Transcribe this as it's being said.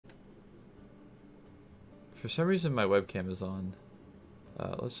For some reason my webcam is on.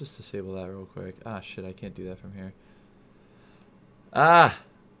 Let's just disable that real quick. Ah, shit, I can't do that from here. Ah!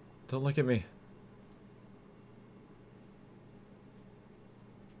 Don't look at me.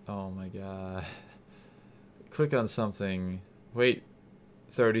 Oh my god. Click on something. Wait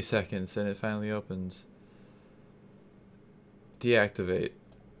 30 seconds and it finally opens. Deactivate.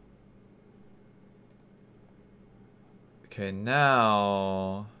 Okay,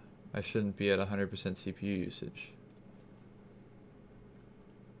 now I shouldn't be at 100% CPU usage.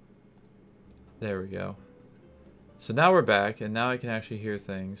 There we go. So now we're back, and now I can actually hear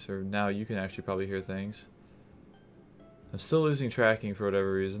things, or now you can actually probably hear things. I'm still losing tracking for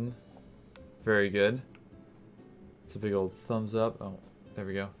whatever reason. Very good. It's a big old thumbs up. Oh, there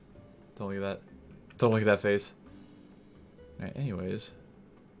we go. Don't look at that. Don't look at that face. Alright, anyways.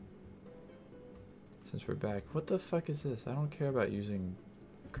 Since we're back, what the fuck is this? I don't care about using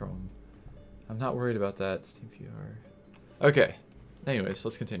Chrome. I'm not worried about that. Steam PR. Okay. Anyways,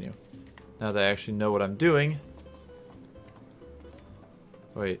 let's continue. Now that I actually know what I'm doing.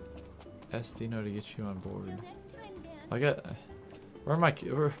 Wait. Dino to get you on board. I got. Where am I?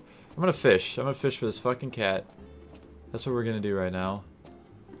 I'm gonna fish. I'm gonna fish for this fucking cat. That's what we're gonna do right now.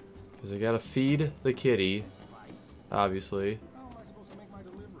 Because I gotta feed the kitty. Obviously.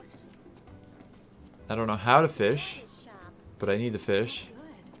 I don't know how to fish, but I need to fish.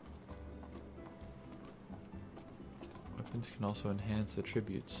 Weapons can also enhance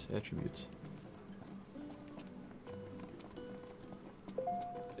attributes.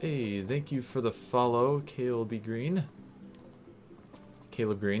 Hey, thank you for the follow, Caleb Green.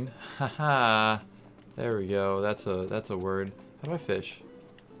 Caleb Green. Haha. There we go. That's a word. How do I fish?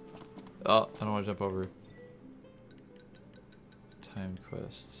 Oh, I don't want to jump over. Timed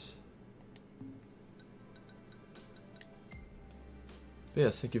quests. But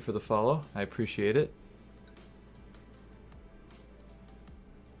yes, thank you for the follow. I appreciate it.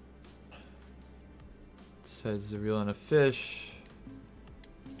 It says to reel in a fish.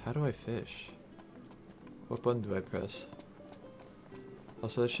 How do I fish? What button do I press?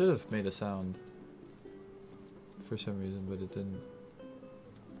 Also, I should have made a sound for some reason, but it didn't.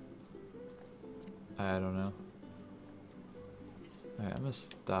 I don't know. Alright, I'm gonna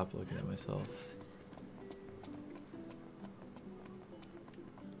stop looking at myself.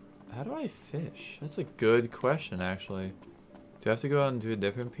 How do I fish? That's a good question, actually. Do I have to go out and do a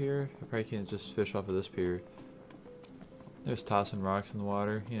different pier? I probably can't just fish off of this pier. There's tossing rocks in the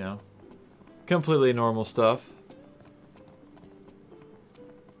water, you know. Completely normal stuff.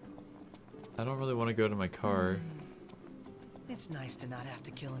 I don't really want to go to my car. It's nice to not have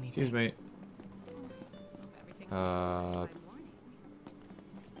to kill anything. Excuse me. What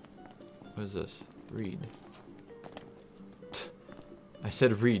is this? Read. I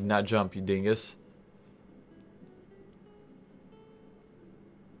said read, not jump, you dingus.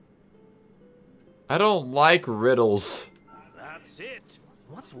 I don't like riddles. That's it.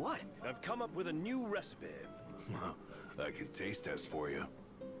 What's what? I've come up with a new recipe. I can taste test for you.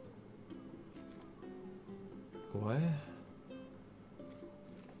 What?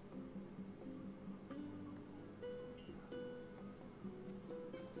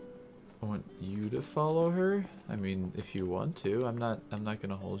 I want you to follow her? I mean, if you want to. I'm not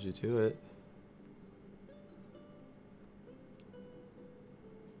gonna hold you to it.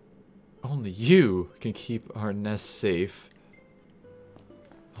 Only you can keep our nest safe.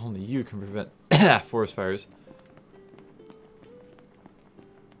 Only you can prevent forest fires.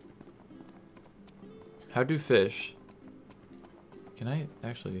 How do fish? Can I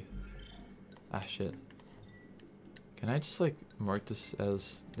actually... Ah, shit. Can I just, like, mark this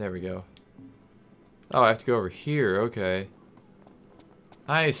as... There we go. Oh, I have to go over here. Okay.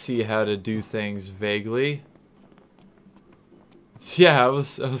 I see how to do things vaguely. Yeah, I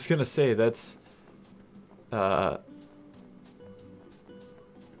was gonna say, that's...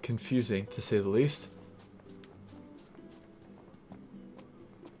 confusing, to say the least.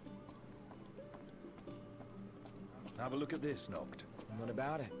 Have a look at this, Noct. What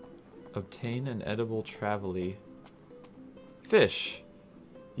about it? Obtain an edible travelie. Fish.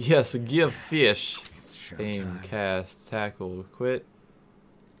 Yes, give fish. It's Aim, showtime. cast, tackle, quit.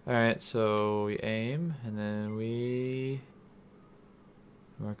 Alright, so we aim, and then we...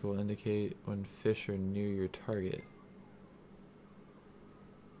 Marker will indicate when fish are near your target.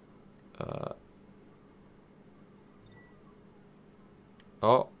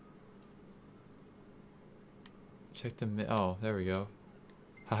 Oh. Check the oh, there we go.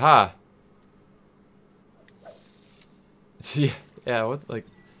 Haha. Yeah, what, like,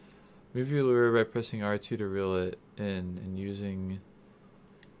 move your lure by pressing R2 to reel it in and using,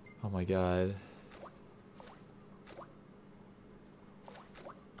 oh my god.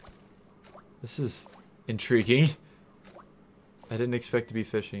 This is intriguing. I didn't expect to be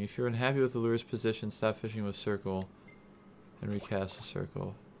fishing. If you're unhappy with the lure's position, stop fishing with circle and recast the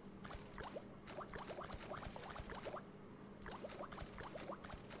circle.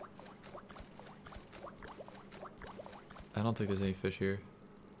 I don't think there's any fish here.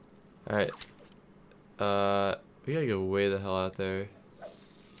 Alright. We gotta go way the hell out there.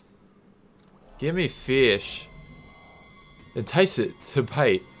 Give me fish. Entice it to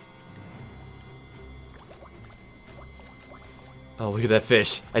bite. Oh, look at that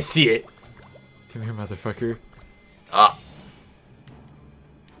fish. I see it. Come here, motherfucker. Ah!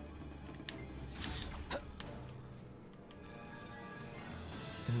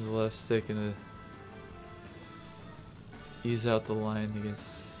 And the left stick and the... ease out the line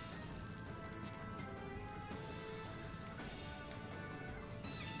against...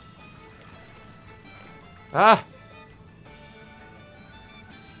 Ah!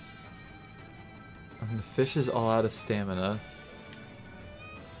 And the fish is all out of stamina.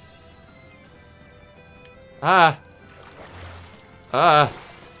 Ah! Ah!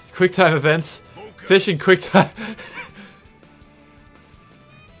 Quick time events. Focus. Fishing quick time.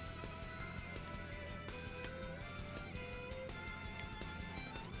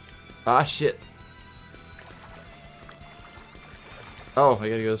 Ah, shit. Oh, I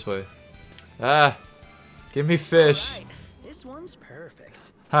gotta go this way. Ah! Give me fish. Alright, this one's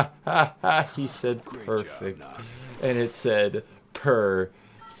perfect. Ha ha ha, he said Great perfect. job, Noct. And it said per.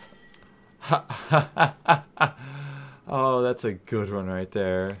 Ha ha ha ha ha. Oh, that's a good one right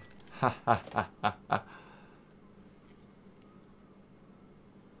there. Ha ha ha ha ha.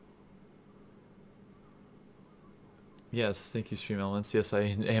 Yes, thank you, Stream Elements. Yes, I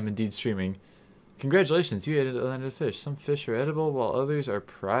am indeed streaming. Congratulations, you ate a fish. Some fish are edible while others are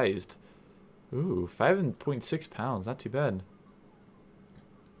prized. Ooh, 5.6 pounds. Not too bad.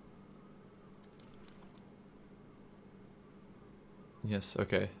 Yes,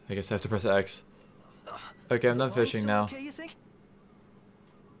 okay. I guess I have to press X. Okay, I'm done The line's fishing still now. Okay, you think?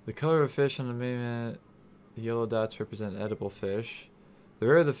 The color of fish on the main map, the yellow dots represent edible fish. The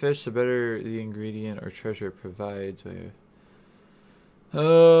rarer the fish, the better the ingredient or treasure it provides. You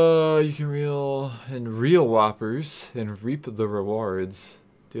can reel and reel whoppers and reap the rewards.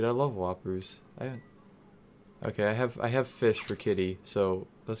 Dude, I love whoppers. Okay, I have fish for Kitty, so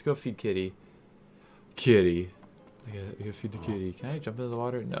let's go feed Kitty. Kitty. I gotta feed the kitty. Can I jump into the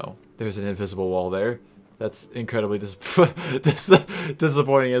water? No. There's an invisible wall there. That's incredibly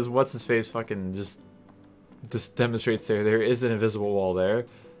disappointing as what's his face fucking just demonstrates there. There is an invisible wall there.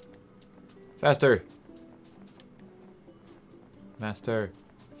 Faster. Master.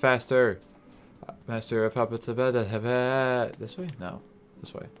 Faster. Master puppets about this way? No.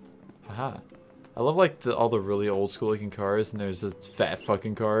 This way. Haha. I love like all the really old school looking cars and there's this fat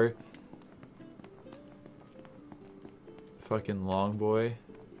fucking car. Fucking long boy.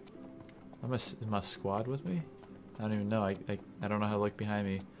 Is my squad with me? I don't even know. I don't know how to look behind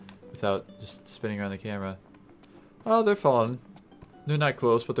me without just spinning around the camera. Oh, they're following. They're not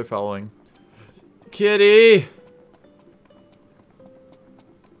close, but they're following. Kitty!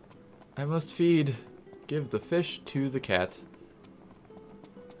 I must feed. Give the fish to the cat.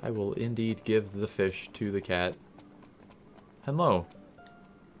 I will indeed give the fish to the cat. Hello.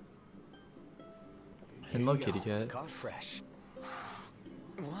 Hello, kitty cat. Caught fresh.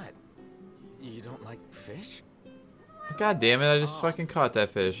 What? You don't like fish? God damn it, I just fucking caught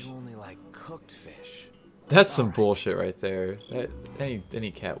that fish. You only like cooked fish. That's some bullshit right there.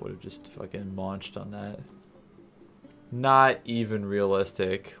 Any cat would have just fucking launched on that. Not even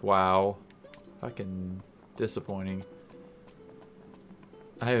realistic. Wow. Fucking disappointing.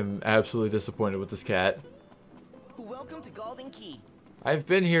 I am absolutely disappointed with this cat. Welcome to Golden Key. I've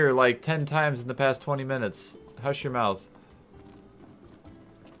been here like 10 times in the past 20 minutes. Hush your mouth.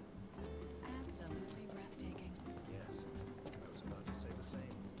 Absolutely breathtaking. Yes, I was about to say the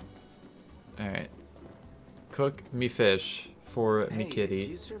same. Alright. Cook me fish for me Hey, kitty. do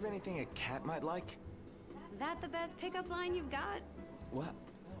you serve anything a cat might like? That the best pickup line you've got? What?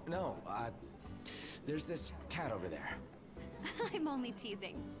 No, there's this cat over there. I'm only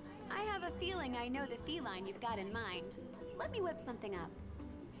teasing. I have a feeling I know the feline you've got in mind. Let me whip something up.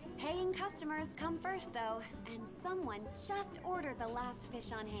 Paying customers come first, though, and someone just ordered the last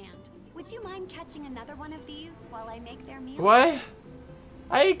fish on hand. Would you mind catching another one of these while I make their meal? What?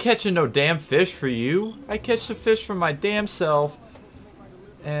 I ain't catching no damn fish for you. I catch the fish for my damn self.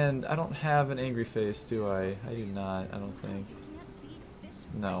 And I don't have an angry face, do I? I do not, I don't think.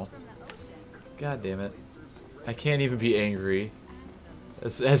 No. God damn it. I can't even be angry.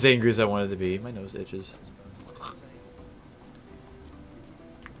 As angry as I wanted to be. My nose itches.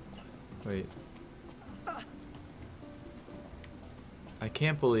 Wait. I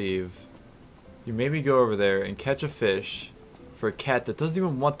can't believe you made me go over there and catch a fish for a cat that doesn't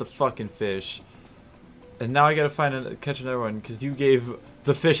even want the fucking fish. And now I gotta catch another one because you gave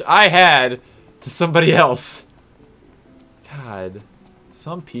the fish I had to somebody else. God.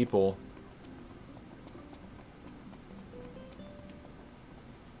 Some people.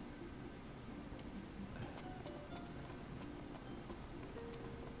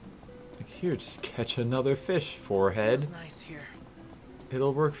 Like, here, just catch another fish, forehead. Feels nice here.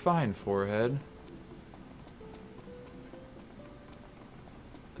 It'll work fine, forehead.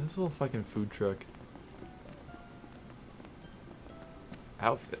 This little fucking food truck.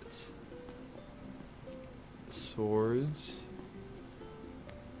 Outfits. Swords.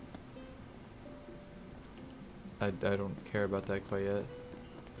 I don't care about that quite yet.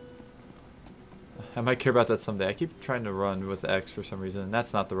 I might care about that someday. I keep trying to run with X for some reason. And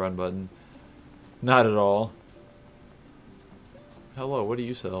that's not the run button. Not at all. Hello, what do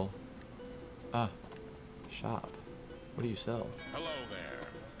you sell? Ah, shop. What do you sell? Hello there.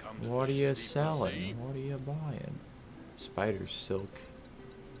 Come to What are fish you the deep selling? sea? What are you buying? Spider silk.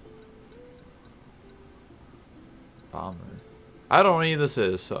 Bomber. I don't know what any of this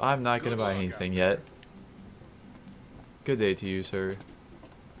is, so I'm not going to buy anything yet. Good day to you, sir.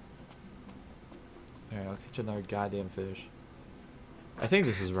 Alright, I'll catch another goddamn fish. I think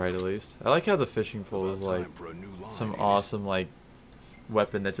this is right, at least. I like how the fishing pole is like some awesome, like,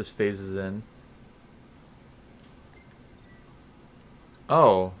 weapon that just phases in.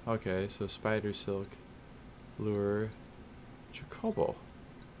 Oh, okay, so spider silk, lure, chocobo.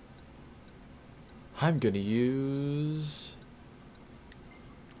 I'm gonna use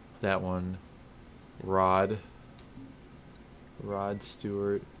that one. Rod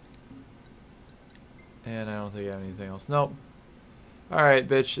Stewart. And I don't think I have anything else. Nope. Alright,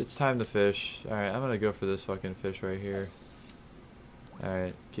 bitch, it's time to fish. Alright, I'm gonna go for this fucking fish right here.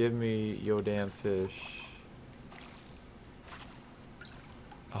 Alright, give me your damn fish.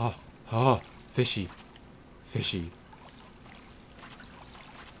 Oh, fishy. Fishy.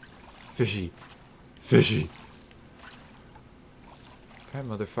 Fishy. Fishy. Alright,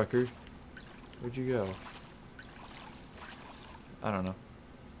 motherfucker. Where'd you go? I don't know.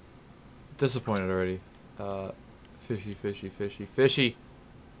 Disappointed already. Fishy, fishy, fishy, fishy.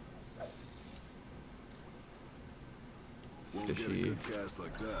 Won't get a Fishy. good cast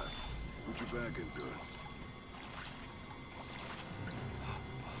like that. Put your back into it.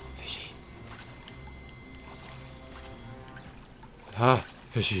 Fishy. Ah,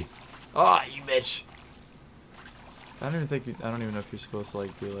 fishy. Ah, you bitch. I don't even think I don't even know if you're supposed to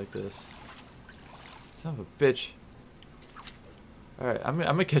like do it like this. Son of a bitch. Alright, I'm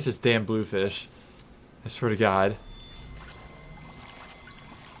gonna catch this damn bluefish. I swear to God.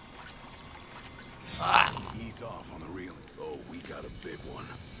 Ease off on the reel. Oh, we got a big one.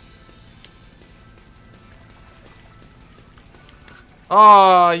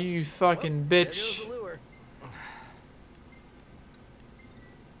 Oh, you fucking There goes bitch. the lure.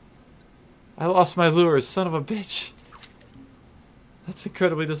 I lost my lure, son of a bitch. That's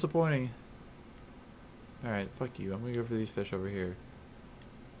incredibly disappointing. Alright, fuck you. I'm gonna go for these fish over here.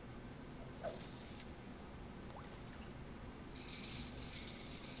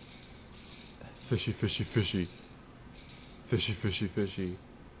 Fishy, fishy, fishy. Fishy, fishy, fishy.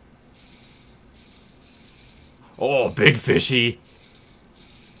 Oh, big fishy.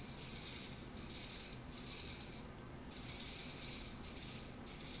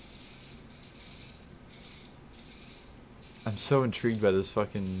 I'm so intrigued by this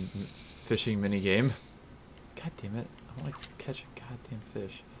fucking fishing mini game. God damn it. I want to catch a goddamn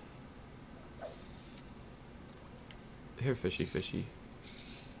fish. Here, fishy, fishy.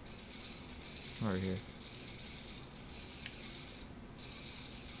 Come over here.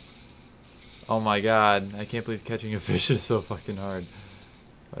 Oh my god. I can't believe catching a fish is so fucking hard.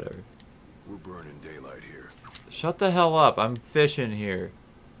 Whatever. We're burning daylight here. Shut the hell up. I'm fishing here.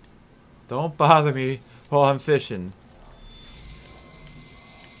 Don't bother me while I'm fishing.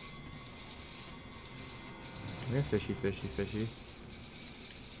 Come here, fishy, fishy, fishy.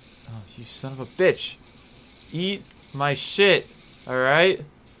 Oh, you son of a bitch. Eat my shit. Alright?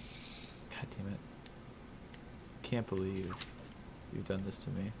 God damn it. Can't believe you've done this to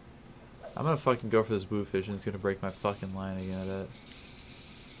me. I'm gonna fucking go for this bluefish and it's gonna break my fucking line again, I bet.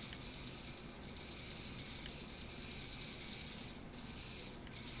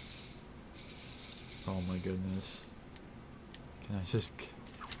 Oh my goodness. Can I just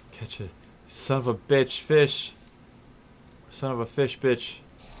catch a son of a bitch fish? Son of a fish bitch.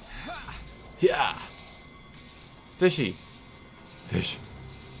 Yeah! Fishy. Fish.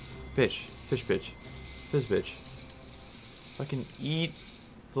 Bitch. Fish bitch. Fizz bitch. Fucking eat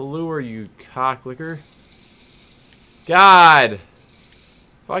the lure, you cocklicker. God!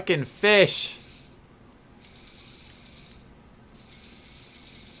 Fucking fish!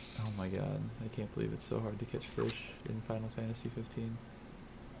 Oh my god. I can't believe it's so hard to catch fish in Final Fantasy 15.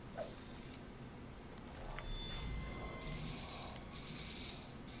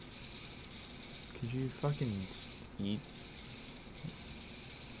 Could you fucking just eat?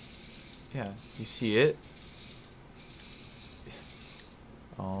 Yeah, you see it?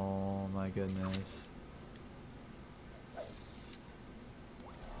 Oh my goodness.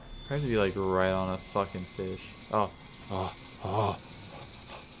 I have to be like right on a fucking fish. Oh, oh, oh,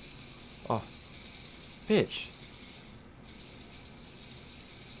 oh. Bitch.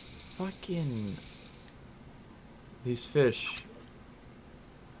 Fucking. These fish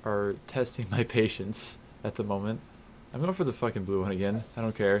are testing my patience at the moment. I'm going for the fucking blue one again. I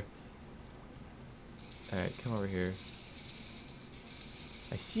don't care. Alright, come over here.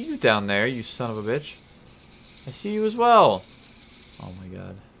 I see you down there, you son of a bitch. I see you as well. Oh my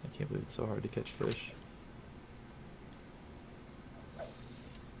god. I can't believe it's so hard to catch fish.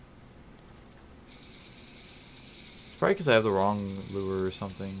 It's probably because I have the wrong lure or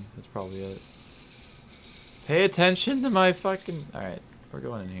something. That's probably it. Pay attention to my fucking... Alright, we're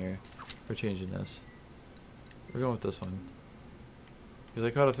going in here. We're changing this. We're going with this one. Because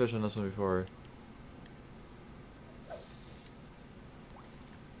I caught a fish on this one before.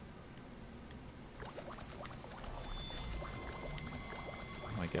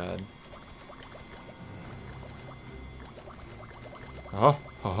 Oh my god. Oh,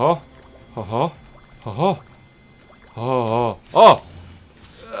 oh, oh, oh, oh, oh,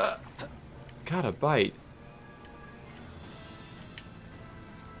 oh! Got a bite.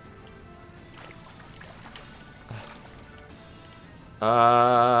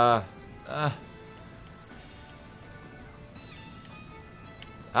 Ah!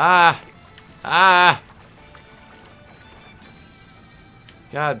 Ah!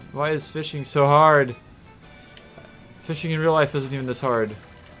 God, why is fishing so hard? Fishing in real life isn't even this hard.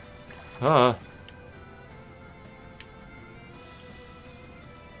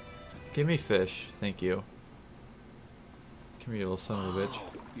 Give me fish, thank you. Come here, you little son of a bitch.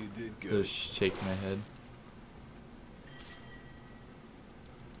 You did good. Just shake my head.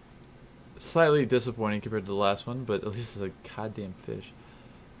 Slightly disappointing compared to the last one, but at least it's a goddamn fish.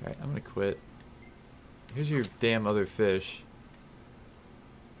 Alright, I'm gonna quit. Here's your damn other fish.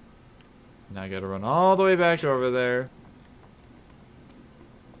 Now I gotta run all the way back over there.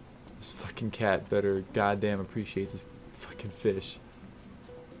 This fucking cat better goddamn appreciate this fucking fish.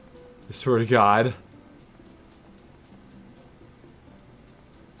 I swear to God.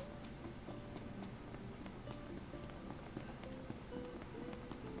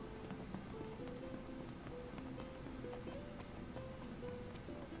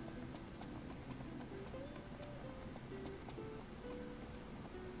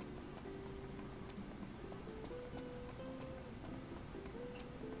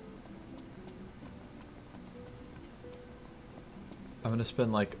 I'm gonna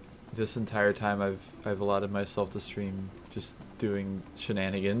spend like this entire time I've allotted myself to stream just doing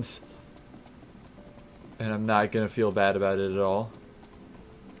shenanigans, and I'm not gonna feel bad about it at all.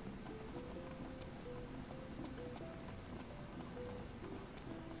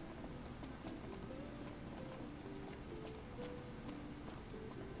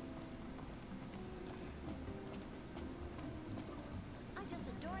 I just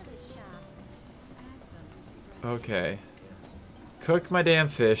adore this shop. Okay. Cook my damn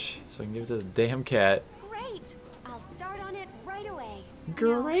fish so I can give it to the damn cat. Great! I'll start on it right away.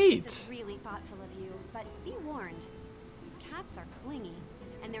 Great! This is really thoughtful of you, but be warned. Cats are clingy,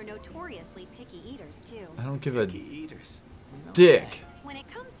 and they're notoriously picky eaters too. I don't give a Eaters. dick. When it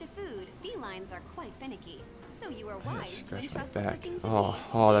comes to food, felines are quite finicky, so you are I gotta wise to scratch my entrust the back. cooking to Oh, me.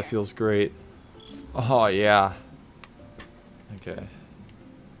 oh, that feels great. Oh yeah. Okay.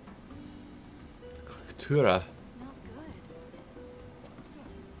 Cultura. Smells good.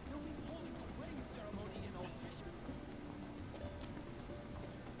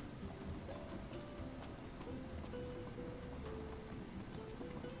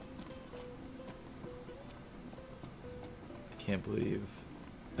 I can't believe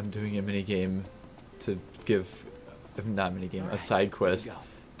I'm doing a mini game to give, not mini game, a side quest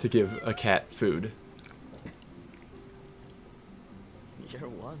to give a cat food. You're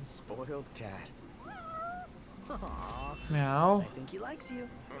one spoiled cat. Aw, Meow. I think he likes you.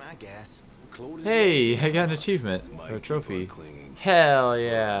 I guess. Hey, I got an achievement or a trophy. Hell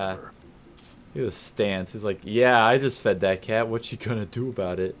yeah. Look at the stance. He's like, yeah, I just fed that cat. What you gonna do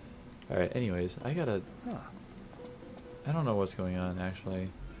about it? Alright, anyways, I gotta... I don't know what's going on, actually.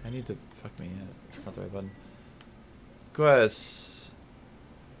 I need to... Fuck me, yeah, it's not the right button. Quests.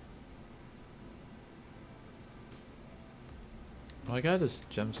 Well, I got his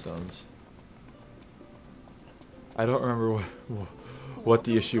gemstones. I don't remember what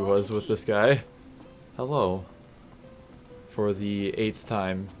the issue was with this guy. Hello. For the 8th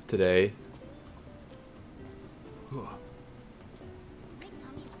time today. My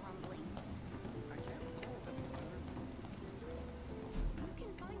tummy's rumbling. You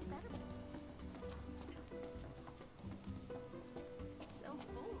can find better. It's so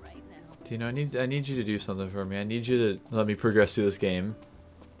full right now. Tino, I need you to do something for me. I need you to let me progress through this game.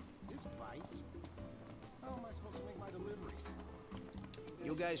 This bites. How am I supposed to make my deliveries?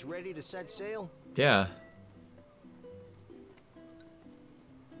 You guys ready to set sail? Yeah.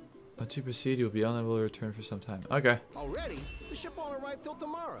 Once you proceed, you'll be unable to return for some time. Okay. Already? The ship won't arrive till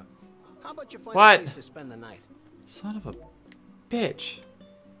tomorrow. How about you find What? a place to spend the night? Son of a bitch.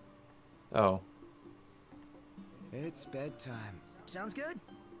 Oh. It's bedtime. Sounds good.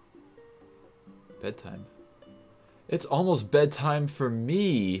 Bedtime. It's almost bedtime for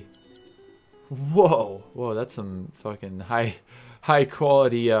me. Whoa. Whoa, that's some fucking high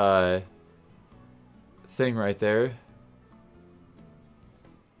quality thing right there.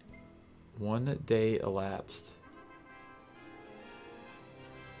 1 day elapsed.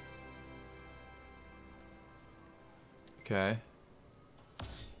 Okay.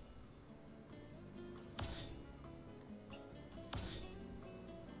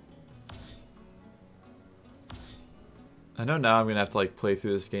 I know now I'm gonna have to like play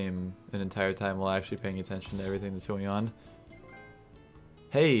through this game an entire time while actually paying attention to everything that's going on.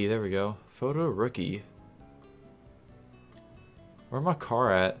 Hey, there we go. Photo rookie. Where's my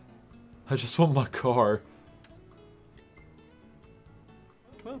car at? I just want my car.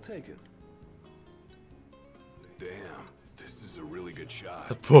 Well taken. Damn, this is a really good A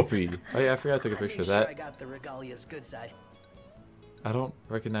shot. puppy. Oh yeah, I forgot I took a picture of I that. got the regalia's good side. I don't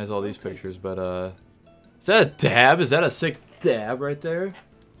recognize all these pictures, but is that a dab? Is that a sick dab right there?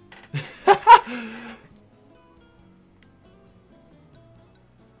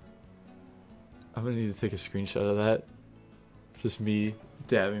 I'm gonna need to take a screenshot of that. Just me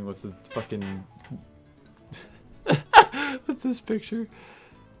dabbing with the fucking with this picture.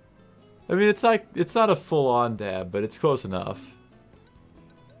 I mean, it's not a full-on dab, but it's close enough.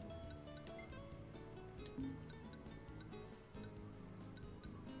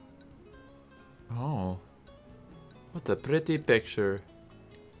 Oh, what a pretty picture.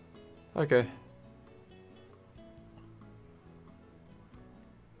 Okay.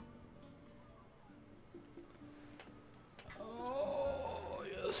 Oh,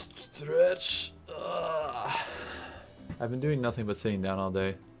 yes, stretch. Ugh. I've been doing nothing but sitting down all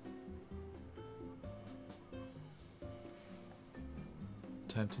day.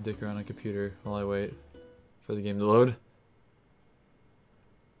 Time to dick around on a computer while I wait for the game to load.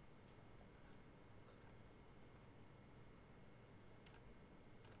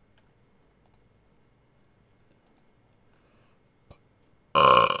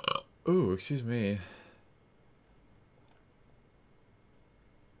 Ooh, excuse me.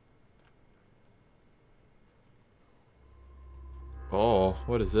 Oh,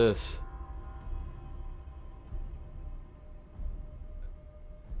 what is this?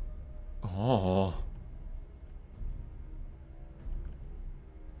 Oh.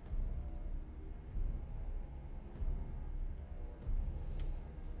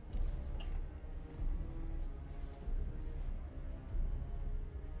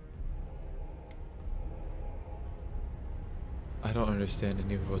 I don't understand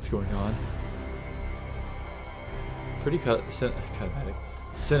any of what's going on. Pretty cinematic.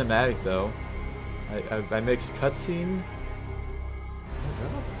 Cinematic though. I mix cutscene. Oh, do I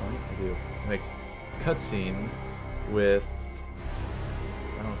have a point? I do. I mix cutscene with.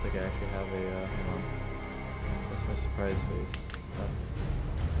 I don't think I actually have a. Hang on. That's my surprise face.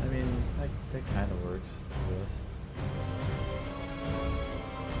 I mean, that kind of works. I guess.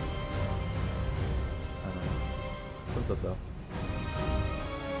 I don't know. What's up though?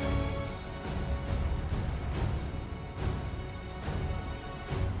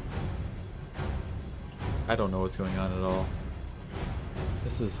 I don't know what's going on at all.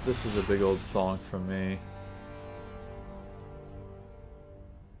 This is a big old thonk from me.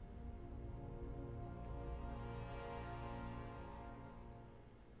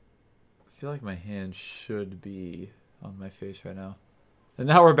 I feel like my hand should be on my face right now. And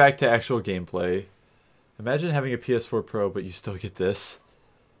now we're back to actual gameplay. Imagine having a PS4 Pro, but you still get this.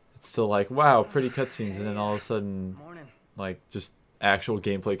 It's still like, wow, pretty cutscenes, and then all of a sudden, like, just actual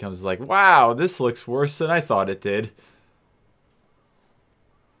gameplay comes, it's like, wow, this looks worse than I thought it did.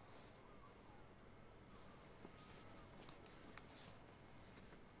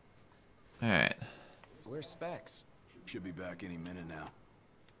 Alright. Where's Specs? Should be back any minute now.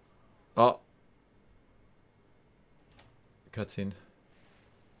 Oh. Cutscene.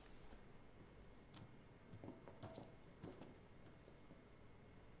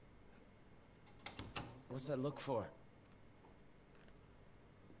 What's that look for?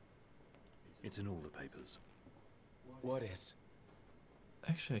 It's in all the papers. What is?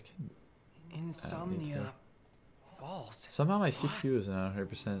 Actually, I can... Insomnia. False. Somehow my CPU isn't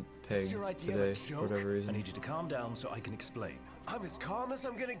 100% pegged your idea of a today, for joke? whatever I reason. need you to calm down so I can explain. I'm as calm as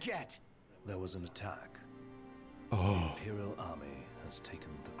I'm gonna get. There was an attack. Oh. The Imperial Army has taken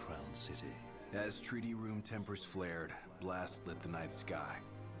the Crown City. As treaty room tempers flared, blast lit the night sky.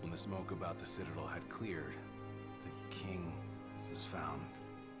 When the smoke about the Citadel had cleared, the king was found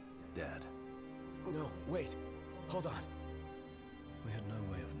dead. No, wait. Hold on. We had no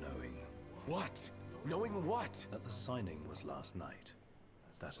way of knowing What? Knowing what? that the signing was last night.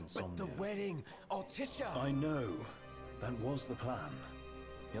 That insomnia. But the wedding. Altisha. I know. That was the plan.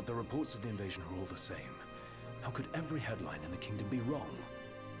 Yet the reports of the invasion are all the same. How could every headline in the kingdom be wrong?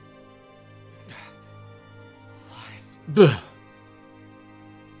 Lies. Bleh.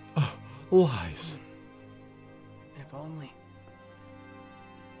 Oh, lies. If only.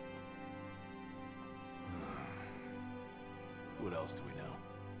 What else do we know?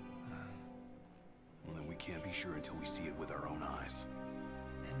 Well, then we can't be sure until we see it with our own eyes.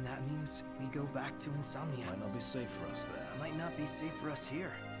 And that means we go back to Insomnia. Might not be safe for us there. Might not be safe for us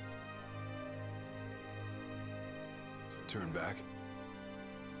here. Turn back.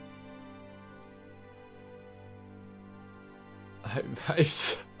 I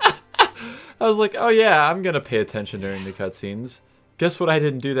was like, oh yeah, I'm gonna pay attention during the cutscenes. Guess what? I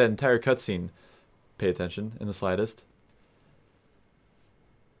didn't do that entire cutscene. Pay attention in the slightest.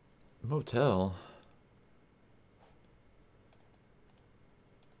 Motel.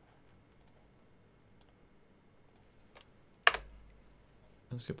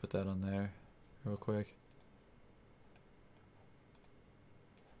 I'm just gonna put that on there real quick.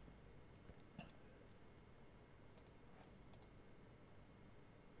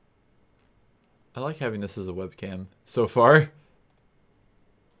 I like having this as a webcam so far.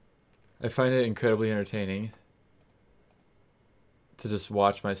 I find it incredibly entertaining to just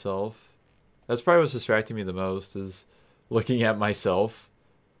watch myself. That's probably what's distracting me the most, is looking at myself.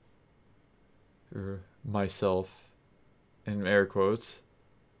 Or myself in air quotes.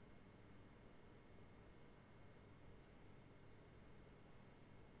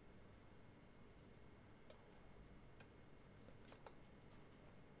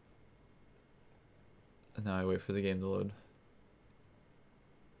 And now I wait for the game to load.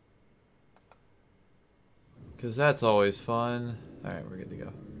 Because that's always fun. Alright, we're good to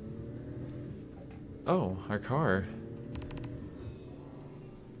go. Oh, our car.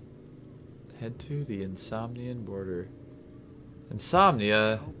 Head to the Insomnian border.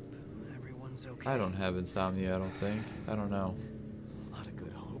 Insomnia? Everyone's okay. I don't have insomnia, I don't think. I don't know. A lot of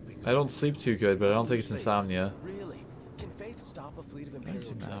good hoping. I don't sleep too good, but I don't think it's insomnia. Really? Can Faith stop a fleet of Let me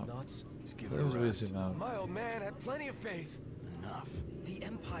Imperial zoom out. dreadnoughts? Just give it a Where's we rest. zoom out? My old man had plenty of faith. Enough. The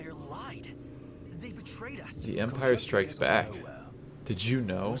Empire lied. They betrayed us. The Empire Strikes Back. Did you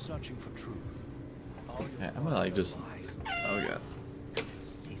know? We're searching for truth. Yeah, I'm gonna like just... Lies. Oh god.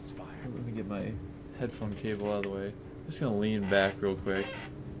 Ceasefire. Let me get my headphone cable out of the way. I'm just gonna lean back real quick.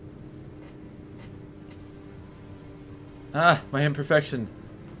 Ah, my imperfection.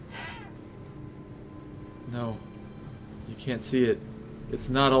 No. You can't see it. It's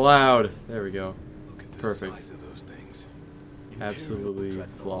not allowed. There we go. Look at the Perfect. size of those things. Imperial Absolutely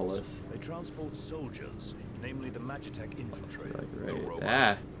dreadnoughts. flawless. They transport soldiers, namely the Magitech infantry. Like No right. robots.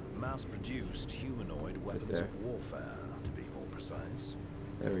 Ah. Mass-produced humanoid weapons there. of warfare, to be more precise.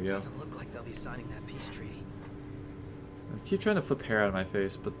 There we go. Doesn't look like they'll be signing that peace treaty. I keep trying to flip hair out of my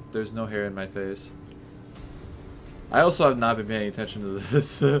face, but there's no hair in my face. I also have not been paying attention to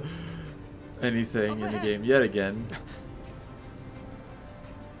this anything in the game yet again.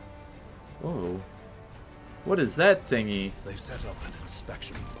 Whoa. What is that thingy? They've set up an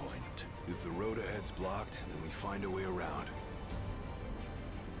inspection point. If the road ahead's blocked, then we find a way around.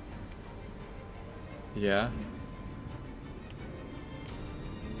 Yeah.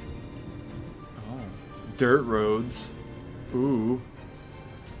 Oh. Dirt roads. Ooh.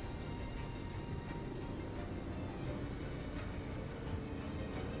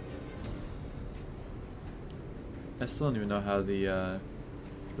 I still don't even know how the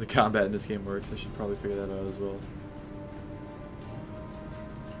combat in this game works. I should probably figure that out as well.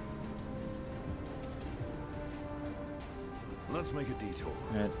 Let's make a detour.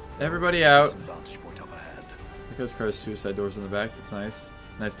 Alright, everybody out. Some vantage point up ahead. Because car's suicide doors in the back. That's nice.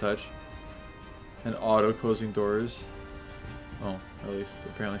 Nice touch. And auto closing doors. Oh, at least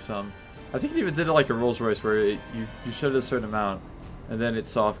apparently some. I think it even did it like a Rolls Royce where you shut it a certain amount and then it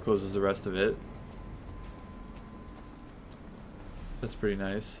soft closes the rest of it. That's pretty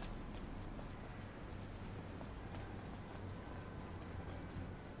nice.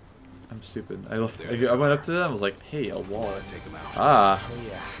 I'm stupid. I went up to them. I was like, "Hey, a wall." Take him out. Ah, Oh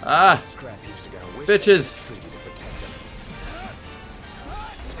yeah. ah, Scrap heaps are gonna wish bitches. they treated to protect them.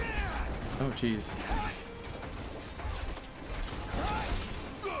 Oh, jeez.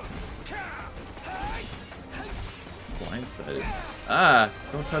 Blindsided. Ah,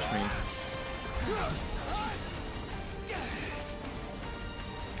 don't touch me.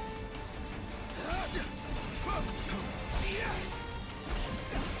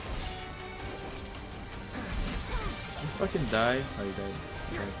 You fucking die? Oh, you died.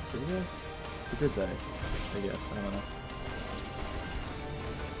 Okay. Did he die? He did die. I guess. I don't know.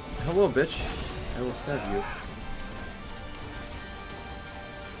 Hello, bitch. I will stab you.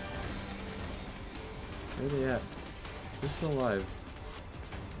 Where are they at? Who's still alive?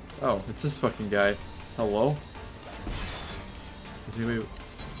 Oh, it's this fucking guy. Hello? Is he... Wait,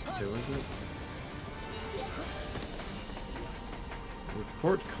 what is it?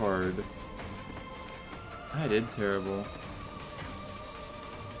 Report card. I did terrible.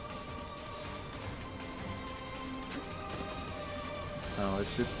 Oh,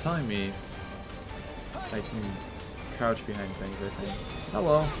 it's telling me I can crouch behind things, I think.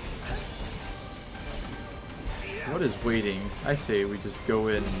 Hello. What is waiting? I say we just go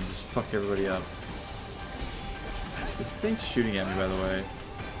in and just fuck everybody up. This thing's shooting at me, by the way.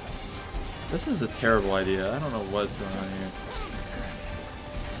 This is a terrible idea. I don't know what's going on here.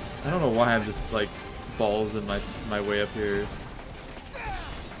 I don't know why I'm just like balls in my way up here.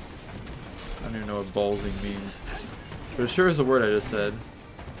 I don't even know what ballsing means. But it sure is a word I just said.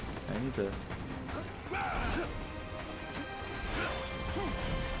 I need to...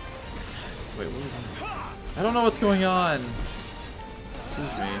 Wait, what is that? I don't know what's going on!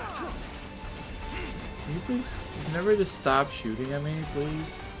 Excuse me. Can you please... Can everybody just stop shooting at me,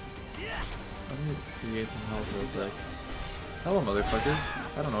 please? Let me create some health real quick. Hello, motherfucker.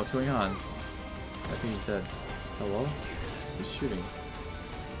 I don't know what's going on. I think he's dead. Hello? Who's shooting?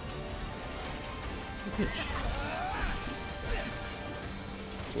 Bitch.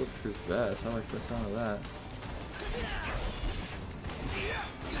 Bulletproof vest. I like the sound of that.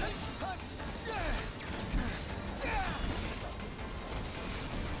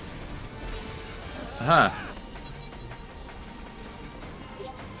 Aha!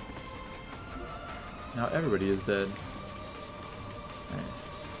 Now everybody is dead. Right.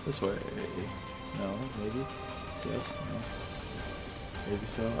 This way. No, maybe. Yes, no. Maybe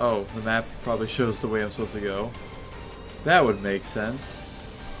so. Oh, the map probably shows the way I'm supposed to go. That would make sense.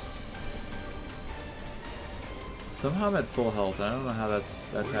 Somehow I'm at full health. I don't know how that's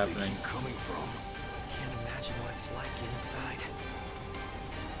happening. Coming from? Can't imagine what it's like inside.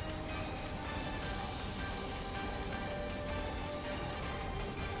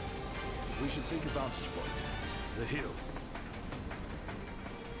 We should seek a vantage point. The hill.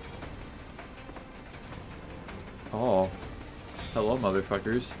 Oh. Hello,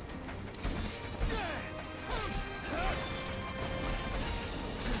 motherfuckers.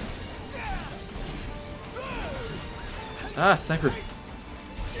 Ah, sniper! Can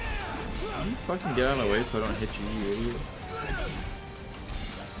you fucking get out of the way so I don't hit you, you idiot?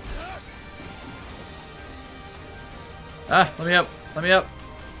 Ah, let me up! Let me up!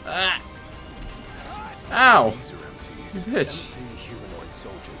 Ah! Ow! These are MTs. You bitch! Empty humanoid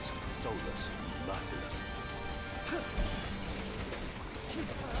soldiers, soulless, merciless.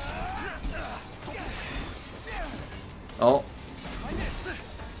 Oh.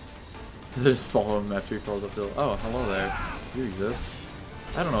 Just follow him after he falls up the hill. Oh, hello there. You exist.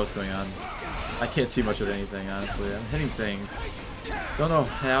 I don't know what's going on. I can't see much of anything, honestly. I'm hitting things. Don't know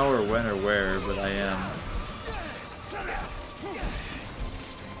how or when or where, but I am.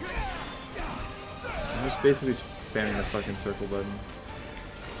 I'm just basically spamming the fucking circle button.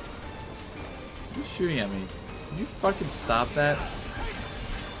 Who's shooting at me? Can you fucking stop that?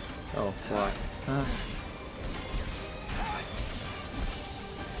 Oh, block. Huh?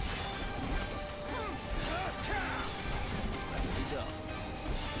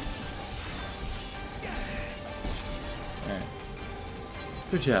 Alright.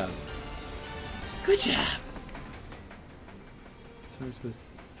 Good job. Good job! Charge with...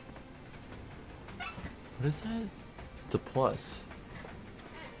 What is that? It's a plus.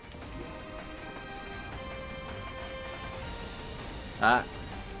 Ah.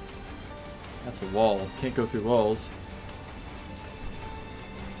 That's a wall. Can't go through walls.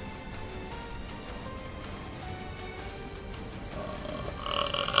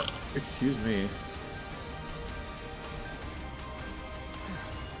 Excuse me.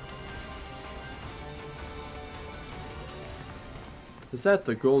 Is that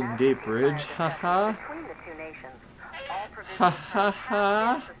the Golden Gate Bridge? Haha. Between the two nations, all provisions Ha ha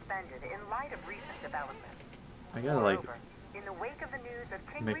ha. have been suspended in light of recent developments. I gotta like Moreover, in the wake of the news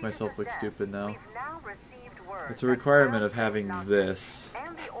of King make myself look Regis' stupid now. death, we've now received word It's a that requirement of Crown having Prince this.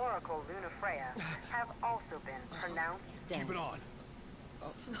 and the Oracle Luna Freya have also been pronounced dead. Keep it on.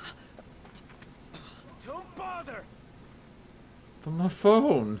 Don't bother. But my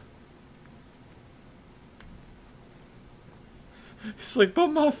phone. It's like, but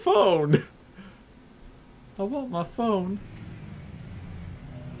my phone. I want my phone.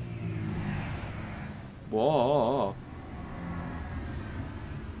 Whoa.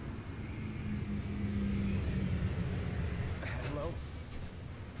 Hello?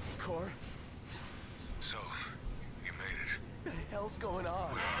 Core? So, you made it. What the hell's going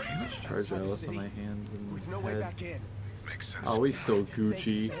on? Charge Outside the Alice on city, my hands and with no way head. back in. Makes sense. Oh, we still Makes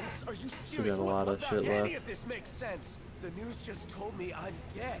Gucci. sense? Are you Still serious? got a lot of What shit about any left. of this makes sense? The news just told me I'm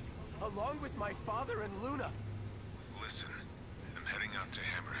dead, along with my father and Luna. Listen, I'm heading out to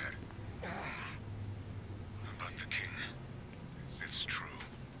Hammerhead. About the king. It's true.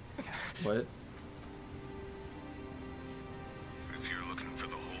 What? If you're looking for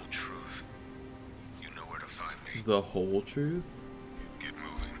the whole truth, you know where to find me. The whole truth? Get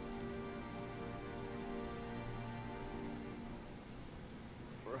moving.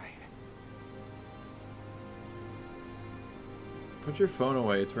 Right. Put your phone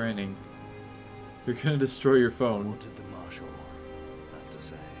away, it's raining. You're gonna destroy your phone. What did the Marshal have to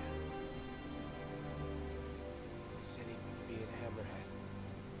say? Said he'd be in Hammerhead.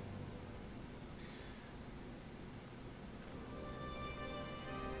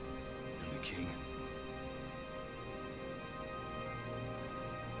 And the king?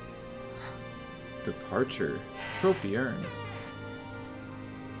 Departure. Trophy earned.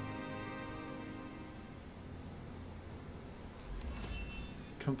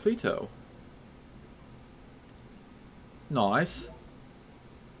 Completo. Nice.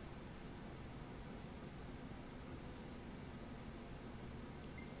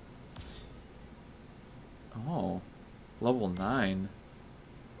 Oh. Level 9.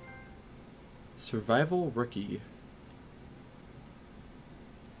 Survival Rookie.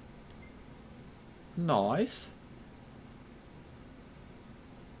 Nice.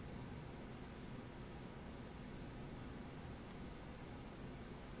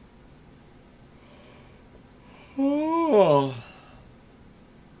 Oh.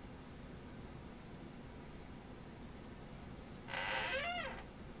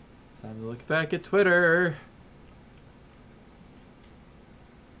 Time to look back at Twitter.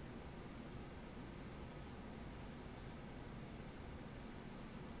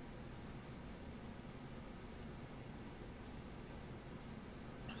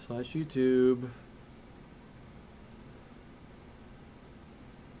 / YouTube.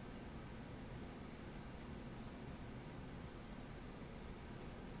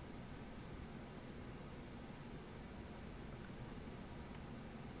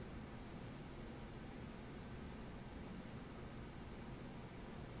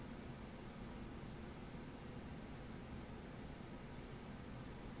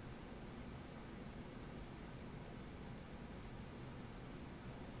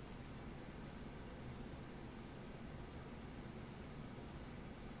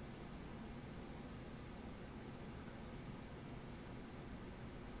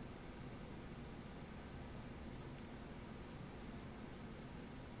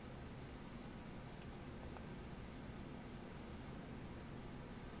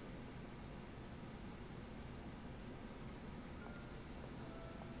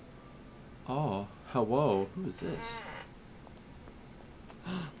 Oh, hello. Who is this?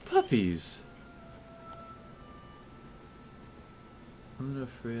 Puppies. I'm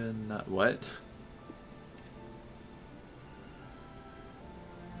afraid not. What?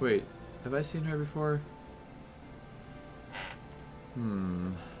 Wait, have I seen her before? I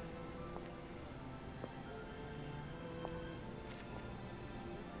don't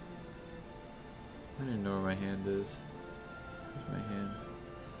even know where my hand is. Where's my hand?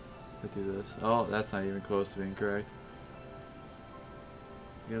 I do this. Oh, that's not even close to being correct.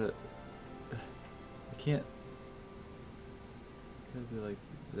 I gotta... I can't... I gotta do like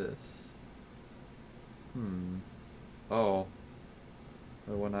this. Oh.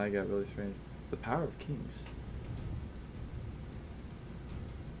 The one eye got really strange. The Power of Kings.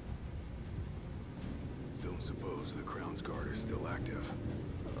 don't suppose the Crown's Guard is still active.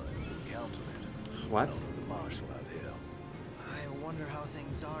 I count on it. What? Not with the Marshal out here. I wonder how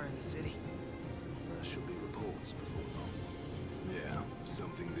things are in the city. There should be reports before long. Yeah,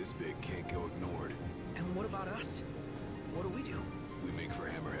 something this big can't go ignored. And what about us? What do we do? We make for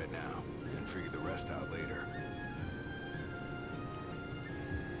Hammerhead now, and figure the rest out later.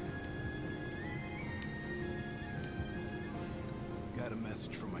 Got a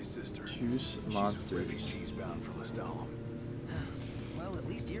message from my sister. Juice She's monsters. refugees bound for Lestalem. Well, at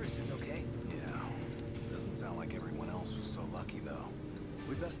least Iris is okay. Yeah. Doesn't sound like everyone else was so lucky, though.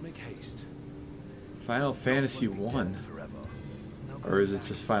 We best make haste. Final Fantasy Not when we 1. dead forever. No Or going is it back.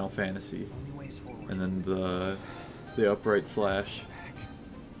 just Final Fantasy? Only ways forward. And then the upright slash.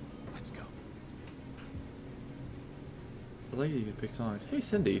 Let's go. I like that you can pick songs. Hey,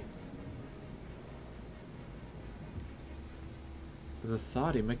 Cindy. The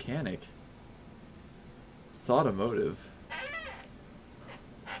Thoughty Mechanic. Thoughtomotive.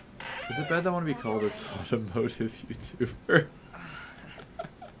 Is it bad that I want to be called a Thoughtomotive YouTuber?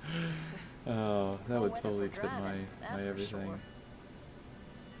 Oh, that would totally fit my everything.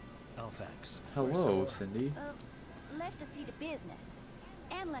 Oh, thanks. Hello, Cindy. Left to see the business.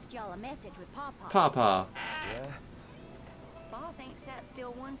 And left y'all a message with Pawpaw. Papa. Yeah? Boss ain't sat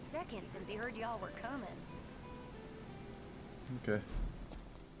still 1 second since he heard y'all were coming. Okay.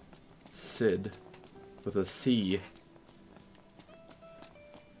 Sid. With a C.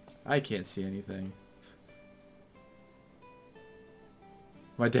 I can't see anything.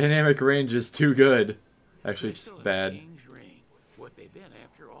 My dynamic range is too good. Actually, it's bad. What they've been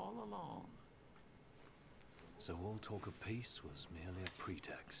after all along. So all talk of peace was merely a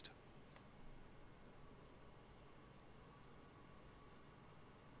pretext.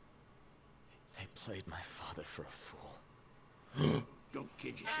 They played my father for a fool. Don't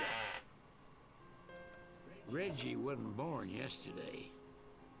kid yourself. Reggie wasn't born yesterday.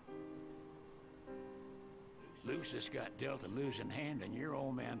 Lucius got dealt a losing hand, and your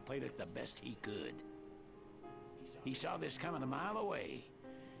old man played it the best he could. He saw this coming a mile away,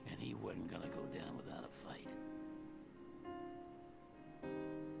 and he wasn't gonna go down without a fight.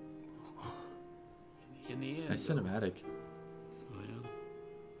 In the end, Nice though, cinematic. well,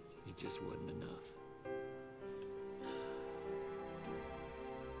 it just wasn't enough.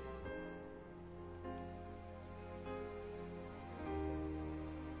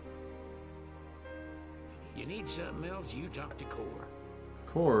 You need something else, you talk to Core.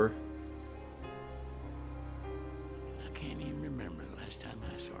 Core. I can't even remember the last time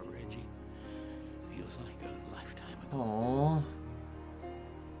I saw Reggie. Feels like a lifetime ago. Aww.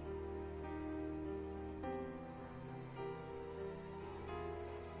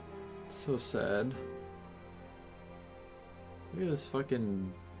 So sad. Look at this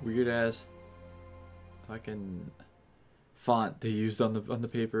fucking weird ass fucking font they used on the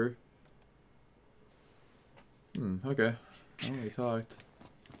paper. Okay. Well, we talked.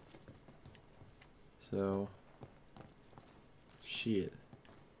 So shit.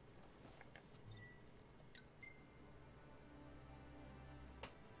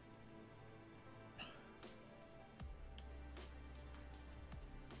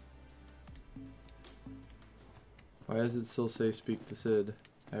 Why does it still say speak to Sid?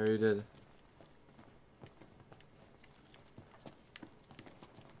 I already did.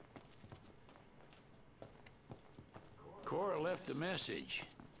 Cora left a message.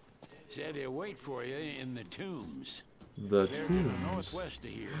 Said he'll wait for you in the tombs. The They're to the tombs. northwest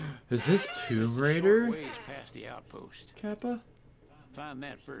of here. Is this Tomb Just a Raider? short ways past the outpost. Kappa? Find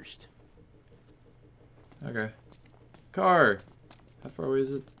that first. Okay. Car! How far away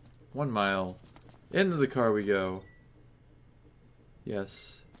is it? 1 mile. Into the car we go.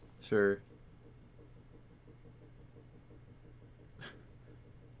 Yes. Sure.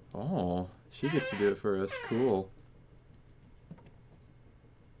 Oh, she gets to do it for us. Cool.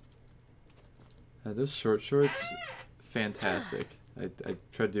 Those short shorts, fantastic. I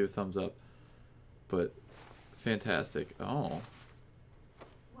tried to do a thumbs up, but fantastic. Oh.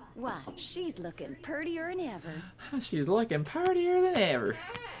 Why, she's looking purtier than ever. She's looking purtier than ever.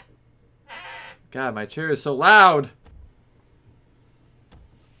 God, my chair is so loud.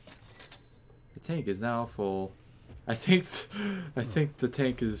 The tank is now full. I think the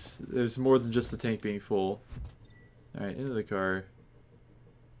tank is, there's more than just the tank being full. All right, into the car.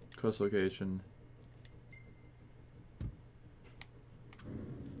 Quest location.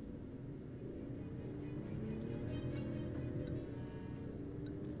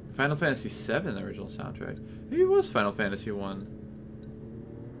 Final Fantasy VII original soundtrack. Maybe it was Final Fantasy 1.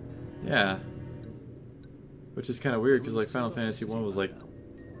 Yeah. Which is kind of weird because like Final Fantasy 1 was like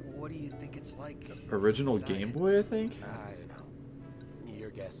What do you think it's like? Original inside? Game Boy, I think. I don't know. Your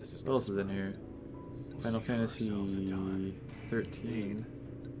guess is as What good else as is in mine. here? We'll Final see for ourselves in Fantasy time. 13.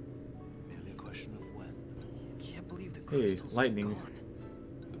 Merely a question of when. Can't believe the Hey, crystals lightning. are gone.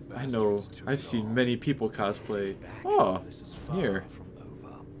 The I know. bastards took I've it seen all. many people cosplay. Oh, This is far Nier. from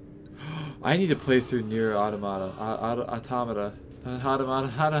over. I need to play through Nier Automata. Automata.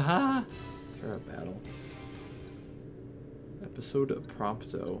 Automata. Terra Battle. Episode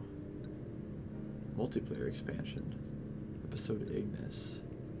Prompto. Multiplayer expansion. Episode Ignis.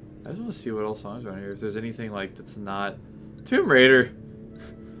 I just want to see what all songs are on here. If there's anything like that's not Tomb Raider.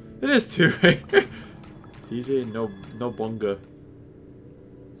 It is Tomb Raider. DJ Nobunga.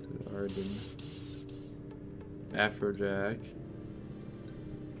 Arden. Afrojack.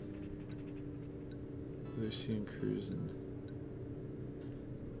 Lucian Cruisin'.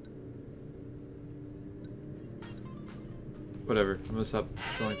 Whatever, I'm gonna stop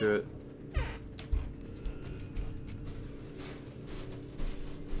going through it.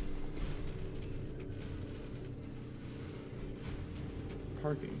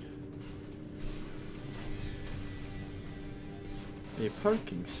 Parking. A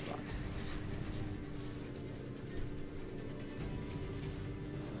parking spot.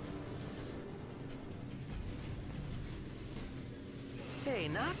 Hey,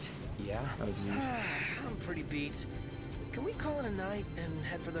 Nat. Yeah? Oh, geez. I'm pretty beat. Can we call it a night and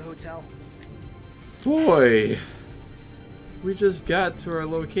head for the hotel? Boy! We just got to our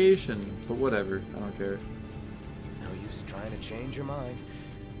location, but whatever, I don't care. No use trying to change your mind.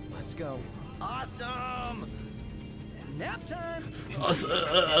 Let's go. Awesome! Nap time!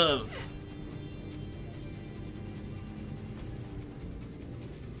 Awesome!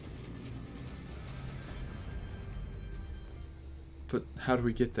 But how do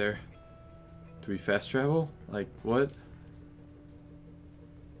we get there? Do we fast travel? Like, what?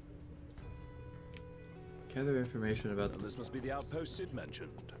 Gather information about... And this must be the outpost Sid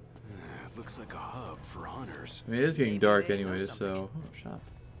mentioned. It looks like a hub for hunters. I mean, it is getting Maybe dark they know anyways, so... something. Oh, shop.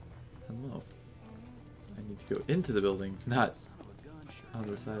 Hello. I need to go into the building, not on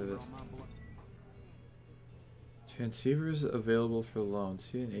the side of it. Transceivers available for loan.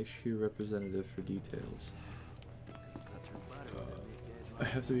 See an HQ representative for details. I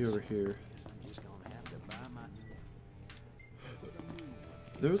have to be over here.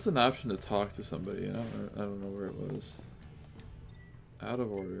 There was an option to talk to somebody, and I don't know where it was. Out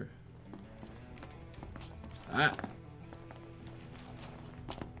of order. Ah!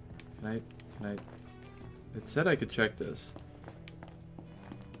 Can I... It said I could check this.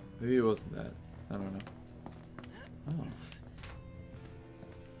 Maybe it wasn't that. I don't know. Oh.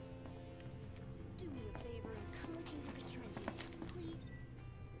 Do me a favor and come with me to the trenches, please.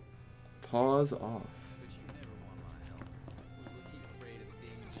 Pause off.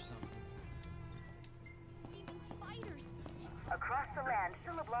 Demon spiders. Across the land,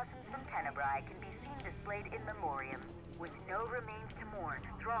 blossoms from Tenebrae can be seen displayed in memoriam. With no remains to mourn,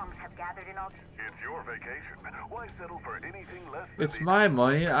 throngs have gathered in all... It's your vacation. Why settle for anything less than It's my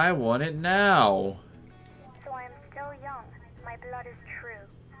money. I want it now. So I am still young. My blood is true.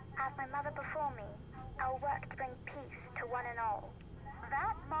 As my mother before me, I'll work to bring peace to one and all.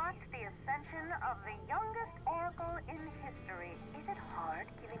 That marks the ascension of the youngest oracle in history. Is it hard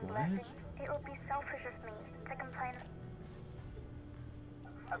giving blessings? It would be selfish of me to complain.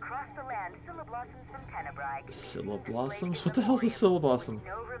 Across the land, blossoms from Tenebrae can be seen Blossoms? What the hell's a blossom?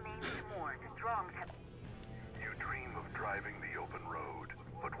 no remains to mourn. Throngs have... You dream of driving the open road,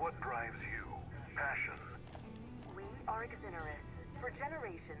 but what drives you? Passion. We are Exoneris. For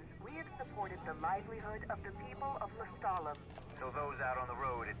generations, we have supported the livelihood of the people of Lestalem. So those out on the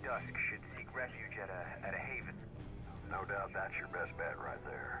road at dusk should seek refuge at a haven. No doubt that's your best bet right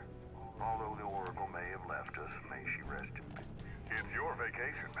there. Although the Oracle may have left us, may she rest in peace. It's your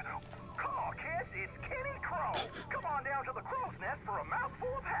vacation. Come on, kids, it's Kenny Crow. Come on down to the crow's nest for a mouthful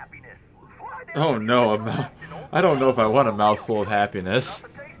of happiness. Fly down Oh no, I don't know if I want a mouthful of happiness.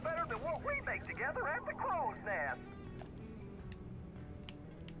 Nothing tastes better than what we make together at the crow's nest.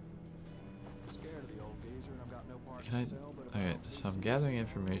 Scared of the old geezer and I've got no parts Can I? to sell, but Alright, so I'm gathering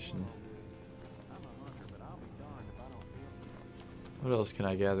information. I'm a hunter, but I'll be darned if I don't feel. What else can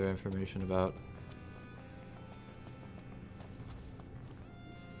I gather information about?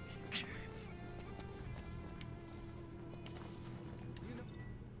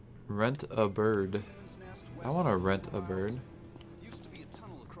 Rent a bird. I want to rent a bird.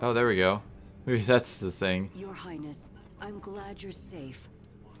 Oh, there we go. Maybe that's the thing. Your Highness, I'm glad you're safe.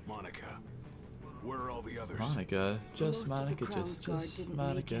 Monica, where are all the others? Monica, just Most Monica, of the Crown's Guard just didn't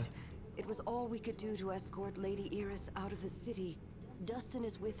Monica. make it. It was all we could do to escort Lady Iris out of the city. Dustin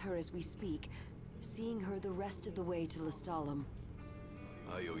is with her as we speak, seeing her the rest of the way to Lestalem.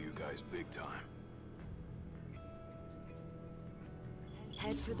 I owe you guys big time.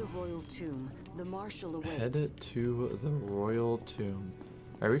 Head for the royal tomb. The marshal awaits. Head to the royal tomb.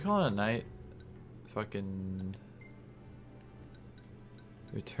 Are we calling it a night? Fucking...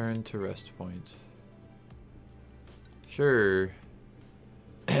 Return to rest point. Sure.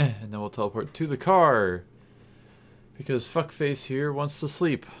 And then we'll teleport to the car. Because fuckface here wants to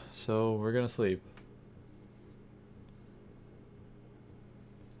sleep. So we're gonna sleep.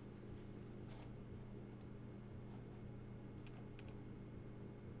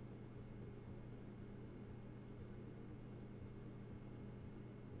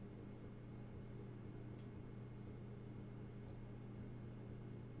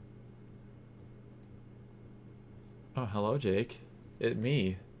 Oh, hello, Jake.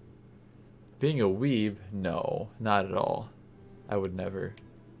 Me. Being a weeb? No, not at all. I would never.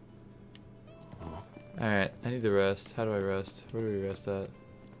 Alright, I need to rest. How do I rest? Where do we rest at?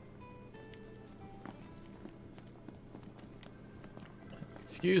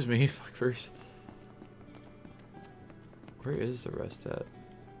 Excuse me, fuckers. Where is the rest at?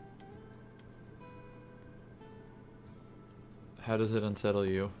 How does it unsettle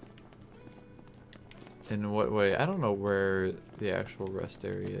you? In what way? I don't know where the actual rest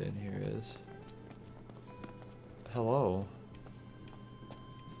area in here is. Hello?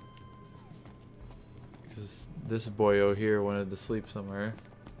 Because this boyo here wanted to sleep somewhere.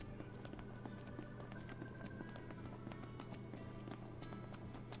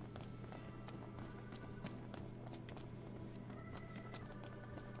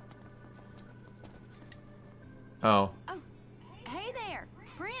 Oh. Oh, hey there,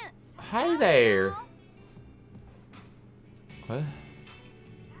 Prince. Hi there. What?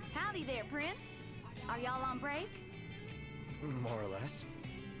 Howdy there, Prince. Are y'all on break? More or less.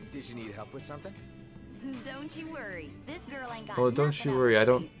 Did you need help with something? Don't you worry. This girl ain't got Well, don't nothing you up worry. her I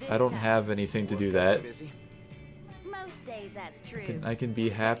don't sleeves this time. have anything to do that. Most days that's true. I can be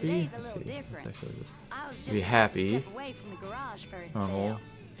happy. Today's a little different. Let's actually just I was just be about to happy. step away from the garage for a Normal. spell.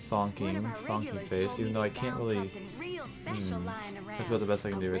 One of Thonking our regulars face. told Even me though I they can't found really. something real special lying around. That's about the best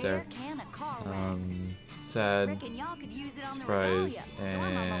I can do right there. A rare can of car wax. Sad. Reckon y'all could use it on the Surprise. regalia, so I'm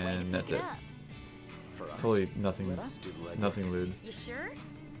on my way to And pick that's it. up. Totally nothing. Nothing lewd. You sure?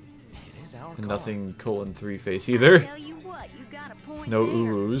 It is our And car. nothing colon 3 face either. Tell you what, you got a point No there.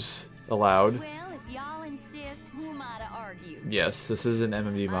 urus allowed. Well, if y'all insist, who am I to argue? Yes, this is an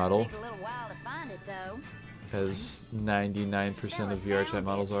MMD model. Take a little while to find it though. As 99% of VR chat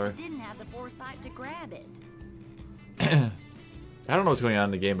models are. Didn't have the foresight to grab it. I don't know what's going on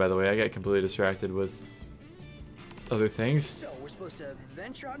in the game, by the way. I got completely distracted with other things. So we're supposed to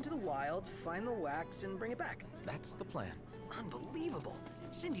venture out into the wild, find the wax, and bring it back. That's the plan. Unbelievable.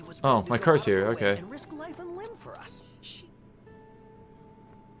 Cindy was Oh, willing to my go car's out of her here, way okay. And risk life and limb for us.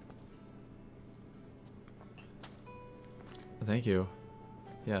 Thank you.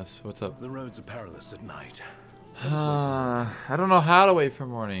 Yes, what's up? The roads are perilous at night. I don't know how to wait for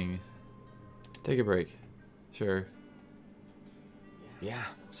morning. Take a break. Sure. Yeah,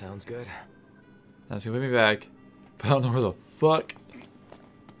 sounds good. That's gonna put me back. But I don't know where the fuck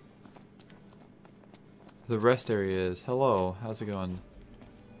the rest area is. Hello, how's it going?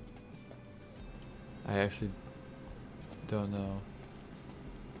 I actually don't know.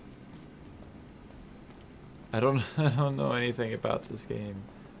 I don't know anything about this game.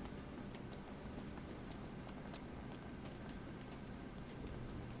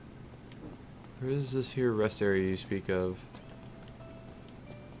 Where is this here rest area you speak of?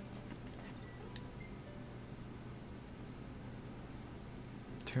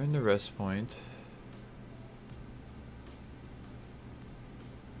 Turn the rest point.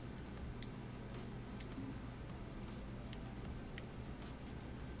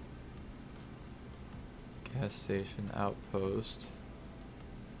 Gas station outpost.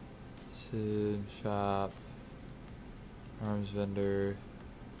 Sim shop. Arms vendor.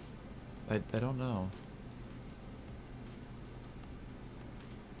 I don't know.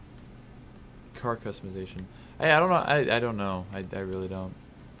 Car customization. I don't know. I don't know. I really don't.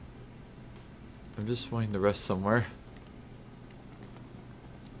 I'm just wanting to rest somewhere.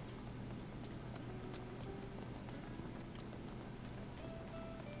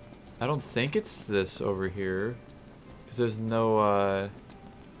 I don't think it's this over here, because there's no.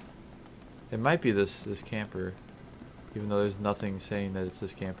 It might be this camper, even though there's nothing saying that it's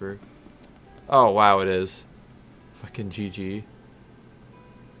this camper. Oh wow, it is. Fucking GG.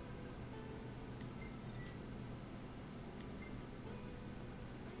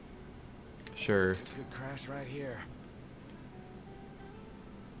 Sure. Could crash right here.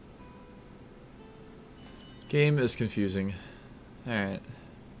 Game is confusing. Alright.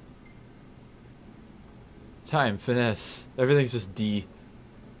 Time, finesse. Everything's just D.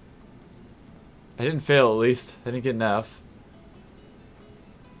 I didn't fail at least. I didn't get an F.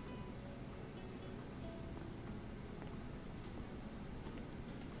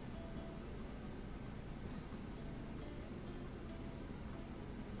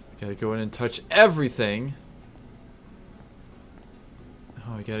 Gotta go in and touch everything.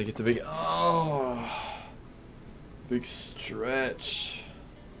 Oh, I gotta get the big... Oh! Big stretch.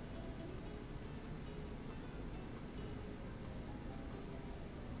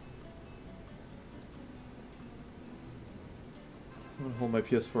 I'm gonna hold my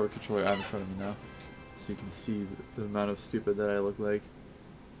PS4 controller out in front of me now, so you can see the amount of stupid that I look like.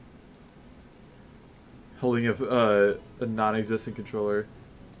 Holding a non-existent controller.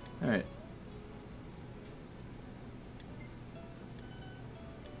 Alright.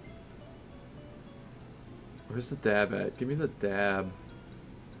 Where's the dab at? Give me the dab.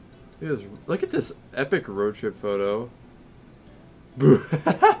 Look at this epic road trip photo. Boo.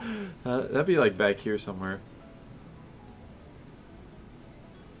 That'd be like back here somewhere.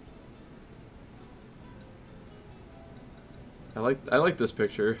 I like this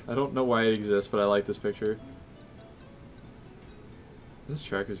picture. I don't know why it exists, but I like this picture. This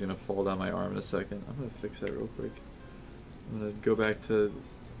tracker's gonna fall down my arm in a second. I'm gonna fix that real quick. I'm gonna go back to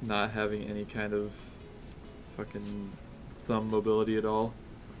not having any kind of fucking thumb mobility at all.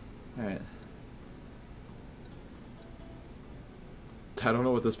 Alright. I don't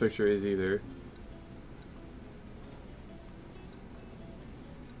know what this picture is either.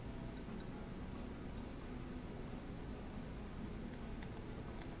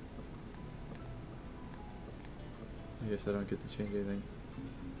 I guess I don't get to change anything.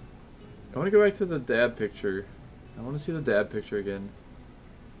 I want to go back to the dab picture. I want to see the dab picture again.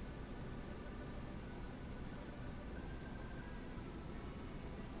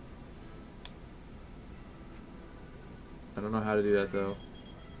 I don't know how to do that though.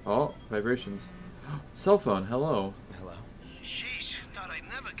 Oh, vibrations. Cell phone, hello. Hello. Sheesh, thought I'd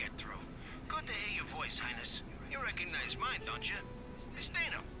never get through. Good to hear your voice, Highness. You recognize mine, don't you? It's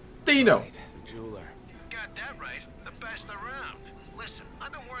Dino. Dino! Right, the jeweler. Got that right. The best around. Listen,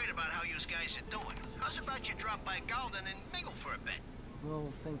 I've been worried about how you guys are doing. How's about you drop by Galden and mingle for a bit? We'll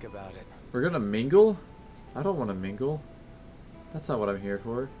think about it. We're gonna mingle? I don't want to mingle. That's not what I'm here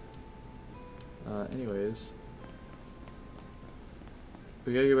for. Anyways.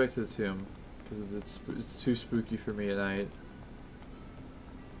 We gotta go back to the tomb. Because it's too spooky for me at night.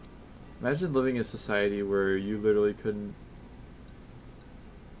 Imagine living in a society where you literally couldn't...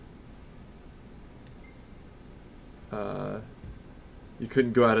 you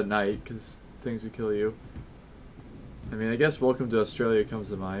couldn't go out at night because things would kill you. I mean, I guess Welcome to Australia comes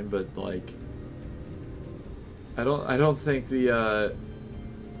to mind, but like, I don't think the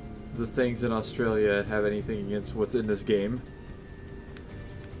things in Australia have anything against what's in this game.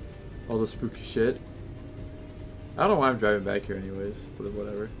 All the spooky shit. I don't know why I'm driving back here anyways, but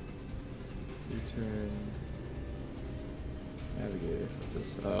whatever. U-turn. Navigator.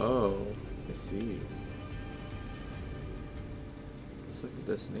 What's this? Oh, I see. Select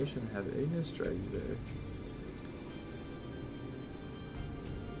the destination, have Ignis drive you there.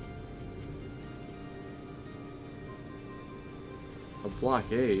 A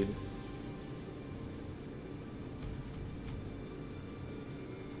blockade?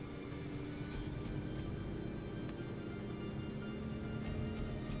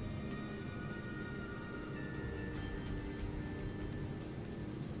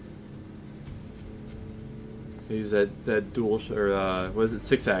 Use that dual what is it,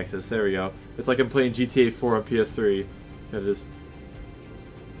 6-axis? There we go. It's like I'm playing GTA 4 on PS3. Gotta just...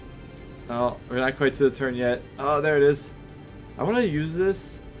 Oh, we're not quite to the turn yet. Oh, there it is. I want to use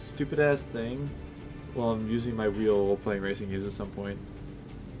this stupid ass thing while I'm using my wheel while playing racing games at some point.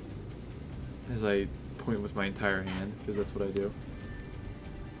 As I point with my entire hand, because that's what I do.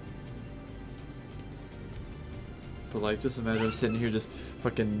 But like, just imagine I'm sitting here just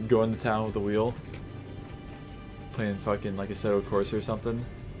fucking going to town with the wheel. Playing fucking like a Assetto Corsa or something.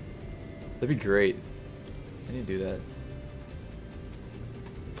 That'd be great. I need to do that.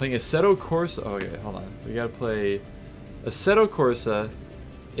 Playing Assetto Corsa. Oh, okay, hold on. We gotta play Assetto Corsa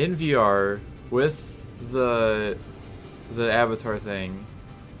in VR with the avatar thing.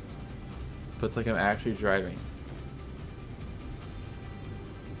 But it's like I'm actually driving.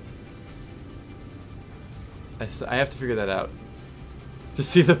 I have to figure that out.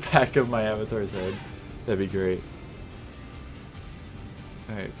 Just see the back of my avatar's head. That'd be great.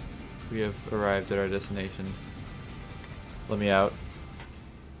 Alright, we have arrived at our destination. Let me out.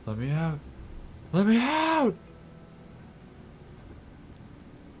 Let me out. Let me out!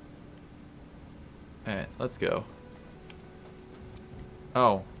 Alright, let's go.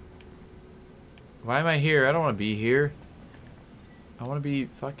 Oh. Why am I here? I don't want to be here. I want to be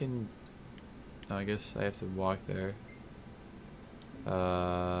fucking... Oh, I guess I have to walk there.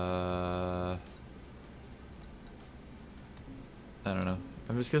 I don't know.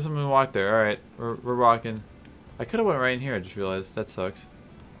 I'm just guessing I'm gonna walk there. Alright, we're walking. I could have went right in here, I just realized. That sucks.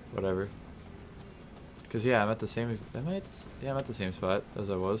 Whatever. Cause yeah, I'm at the same... Yeah, I'm at the same spot as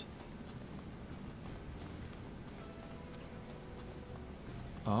I was.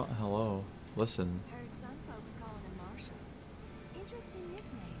 Oh, hello. Listen. Heard some folks calling him Marshall. Interesting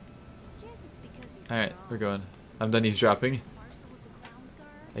nickname. Guess it's because he's Alright, we're going. I'm done eavesdropping.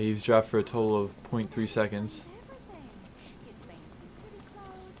 I eavesdropped for a total of 0.3 seconds.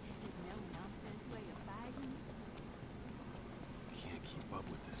 Can't keep up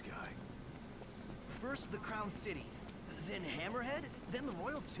with this guy. First the Crown City, then Hammerhead, then the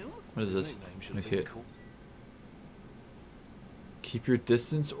Royal Tomb? What is this? Let me see it. Keep your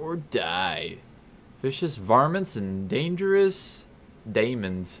distance or die. Vicious varmints and dangerous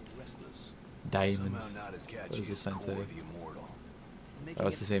daemons. Diamonds. What does this sign say? Oh,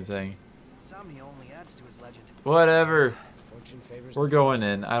 it's the same thing. Insomnia only adds to his legend. Whatever. We're going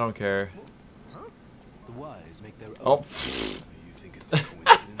in. I don't care. The wise make their own. Oh. You think it's a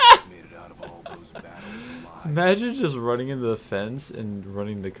coincidence he's made it out of all those battles alive? Imagine just running into the fence and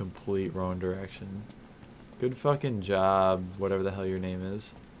running the complete wrong direction. Good fucking job, whatever the hell your name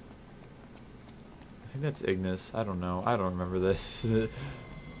is. I think that's Ignis. I don't know. I don't remember this.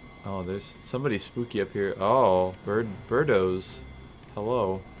 Oh, there's somebody spooky up here. Oh, birdos.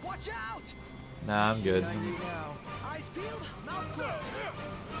 Hello. Watch out! Nah, I'm good. Eyes peeled, mouth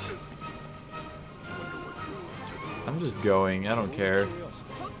closed. I'm just going. I don't care.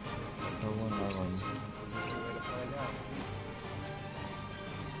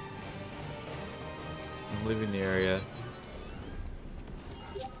 I'm leaving the area.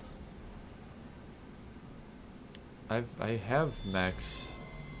 I have max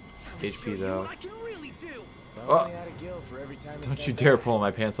HP though. Oh. Don't you dare pull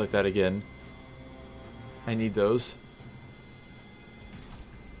my pants like that again. I need those.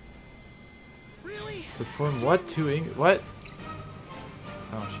 Perform what to what?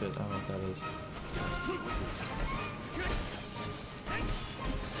 Oh shit, I don't know what that is.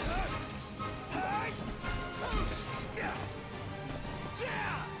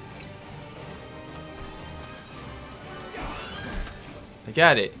 I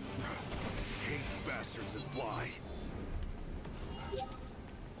got it. Bastards that fly.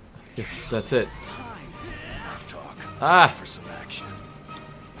 Yes, that's it. Talk. Ah. For some action.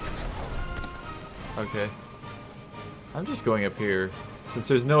 Okay. I'm just going up here since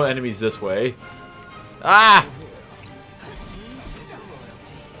there's no enemies this way. Ah!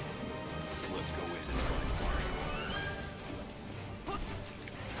 Let's go in and find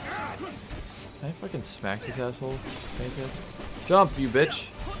Marshall. Can I fucking smack this asshole? Jump, you bitch!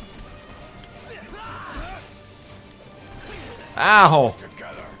 Ow!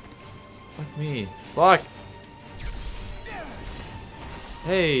 Fuck me. Block!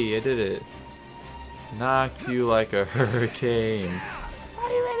 Hey, I did it. Knocked you like a hurricane. Are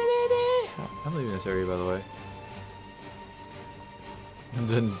you ready, baby? I'm leaving this area, by the way. I'm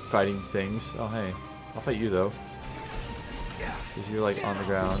done fighting things. Oh, hey. I'll fight you, though. Because you're, like, on the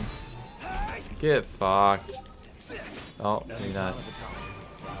ground. Get fucked. Oh, maybe not.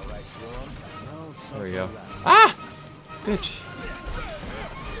 There we go. Ah! Bitch!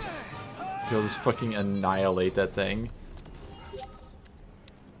 You'll just fucking annihilate that thing.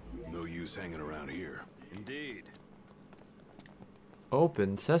 No use hanging around here. Indeed.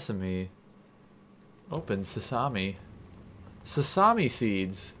 Open sesame. Open sesame. Sesame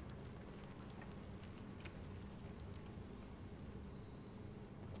seeds.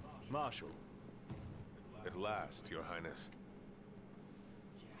 Marshal. At last, Your Highness.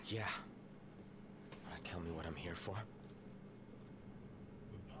 Yeah. Wanna tell me what I'm here for?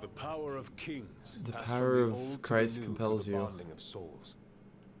 The power of kings. The passed power from the of old to the Christ new compels through the you. bonding of souls.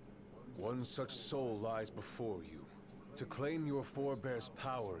 One such soul lies before you. To claim your forebear's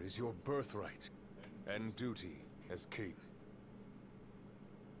power is your birthright and duty as king.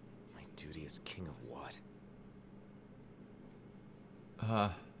 My duty as king of what?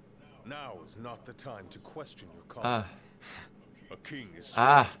 Now is not the time to question your calling. A king is sworn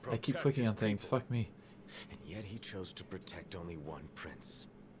to I protect keep clicking his on things. people. Fuck me. And yet he chose to protect only one prince.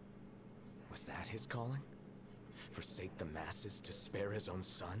 Was that his calling? Forsake the masses to spare his own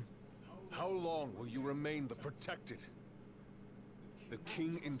son? How long will you remain the protected? The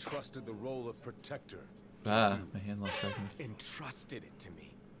king entrusted the role of protector. Ah, my hand lost tracking. Entrusted it to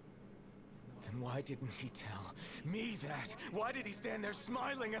me. Then why didn't he tell me that? Why did he stand there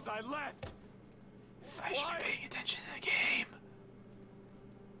smiling as I left? I should be paying attention to the game.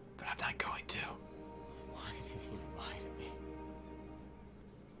 But I'm not going to. Why did he lie to me?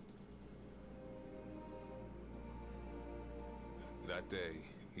 That day,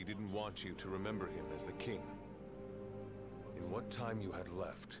 he didn't want you to remember him as the king. In what time you had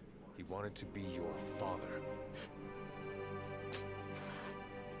left, he wanted to be your father.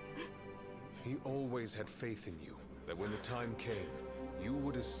 He always had faith in you, that when the time came, you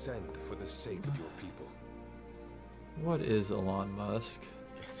would ascend for the sake of your people. What is Elon Musk?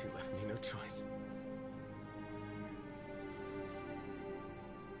 Guess he left me no choice.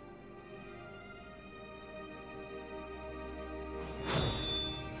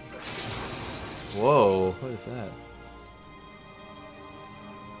 Whoa, what is that?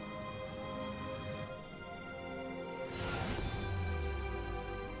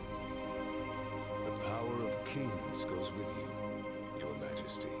 The power of kings goes with you, Your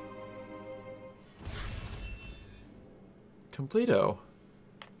Majesty. Completo.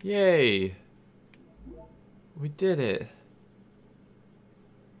 Yay! We did it.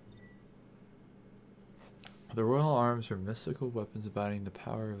 The royal arms are mystical weapons embodying the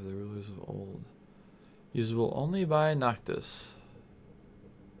power of the rulers of old. Usable only by Noctis.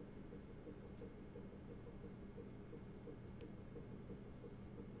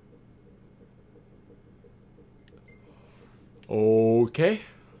 Okay.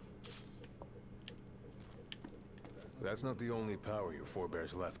 That's not the only power your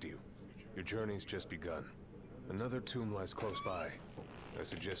forebears left you. Your journey's just begun. Another tomb lies close by. I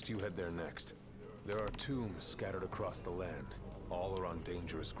suggest you head there next. There are tombs scattered across the land. All are on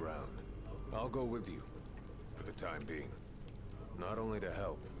dangerous ground. I'll go with you, for the time being. Not only to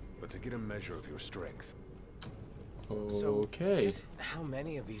help, but to get a measure of your strength. Okay. So, just how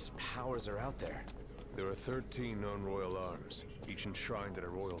many of these powers are out there? There are 13 known royal arms, each enshrined at a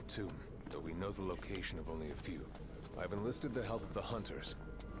royal tomb, though we know the location of only a few. I've enlisted the help of the hunters.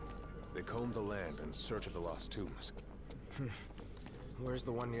 They comb the land in search of the lost tombs. Where's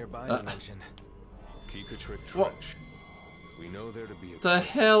the one nearby you mentioned? Keekatrick Trench. We know there to be a... The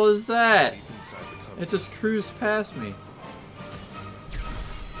hell is that? It just cruised past me.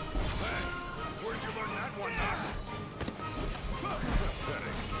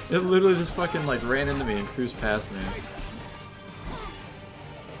 It literally just fucking like ran into me and cruised past me.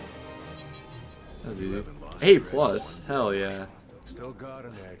 That was easy. A+, hell yeah. Still got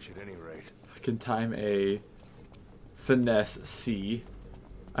an edge at any rate. Fucking time A. Finesse C.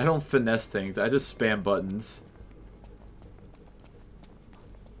 I don't finesse things, I just spam buttons.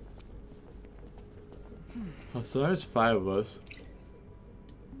 Oh, so there's 5 of us.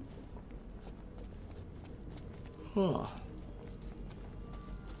 Huh.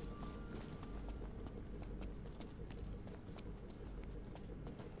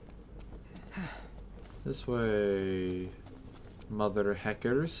 This way, mother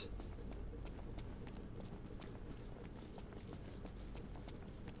hackers.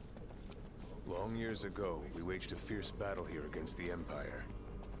 Long years ago, we waged a fierce battle here against the Empire.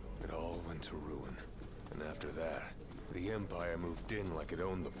 It all went to ruin. And after that, the Empire moved in like it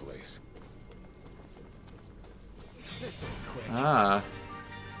owned the place. Ah.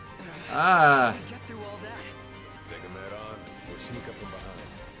 Ah. Get through all that. Take them head on, or sneak up from behind.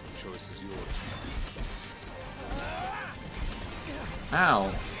 The choice is yours.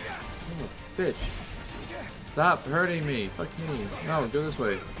 Ow. Oh, bitch. Stop hurting me. Fuck me. No, go this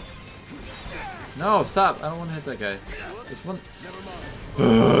way. No, stop. I don't want to hit that guy. This one.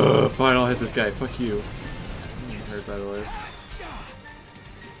 Fine, I'll hit this guy. Fuck you. I'm hurt, by the way.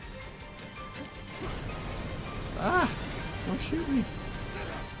 Ah! Don't shoot me.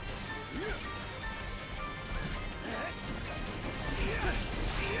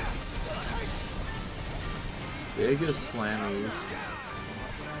 Biggest slammies.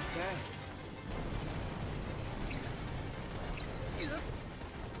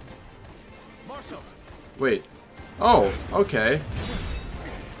 Wait. Oh, okay.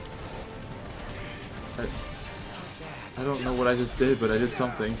 I don't know what I just did, but I did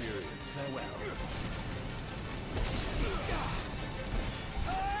something.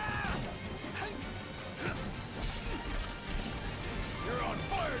 You're on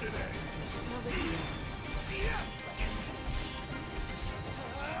fire today.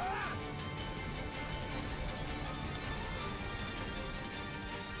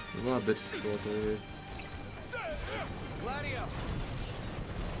 There's a lot of bitches still out there. Gladio.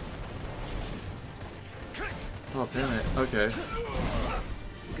 Oh, damn it. Okay.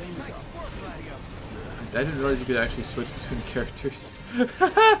 I didn't realize you could actually switch between characters.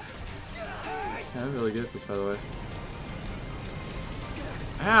 Yeah, I'm really good at this, by the way.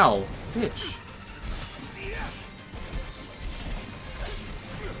 Ow! Bitch!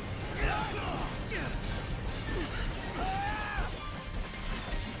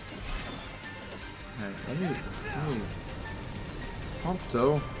 Alright, let me pump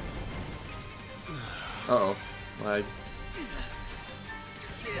though. Uh-oh. Lag.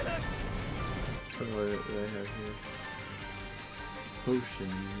 What do I have here?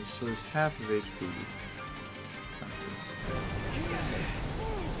 Potion. Restores half of HP.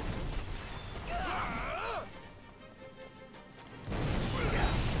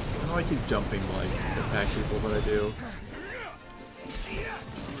 I know I keep jumping like attack people, but I do.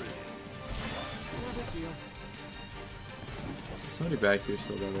 Somebody back here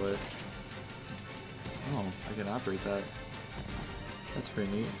still, by the way. Oh, I can operate that. That's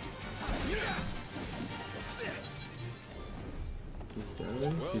pretty neat. He's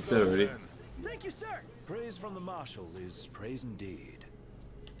dead? He's dead already. Thank you, sir. Praise from the Marshal is praise indeed.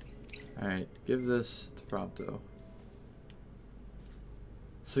 Alright, give this to Prompto.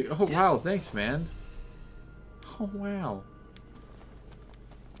 It's like, oh wow, thanks man. Oh wow.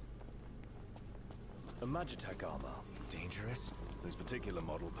 A Magitech armor. Dangerous? This particular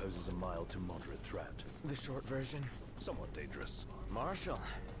model poses a mild to moderate threat. The short version? Somewhat dangerous. Marshal,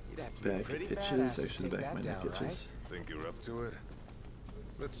 you'd have to be Back pretty itches. badass to Actually, take back my that neck down, itches. right? Think you're up to it?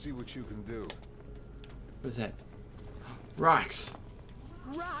 Let's see what you can do. What is that? Rocks!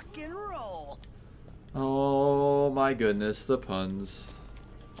 Rock and roll. Oh my goodness, the puns.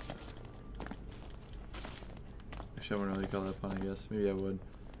 Actually, I wouldn't really call that a pun, I guess. Maybe I would.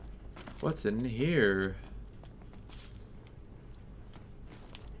 What's in here?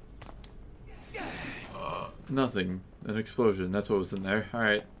 Nothing. An explosion. That's what was in there.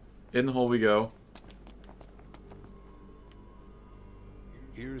 Alright. In the hole we go.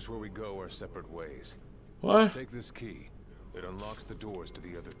 Here's where we go our separate ways. What? Take this key. It unlocks the doors to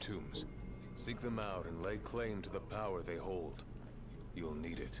the other tombs. Seek them out and lay claim to the power they hold. You'll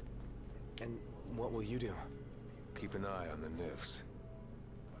need it. And what will you do? Keep an eye on the Nifs.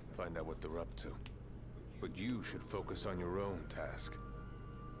 Find out what they're up to. But you should focus on your own task.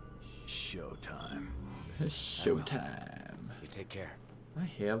 Showtime. It's showtime. You take care. I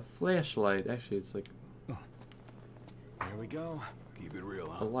have flashlight. Actually, it's like Here we go. Keep it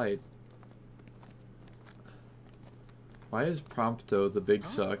real, a huh? light. Why is Prompto the big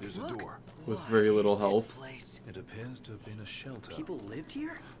suck There's a door. with very little health? It appears to have been a shelter. People lived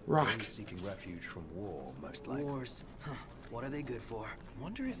here? Rock. Those seeking refuge from war, most likely. Wars. Huh. What are they good for?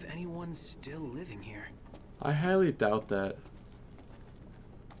 Wonder if anyone's still living here. I highly doubt that.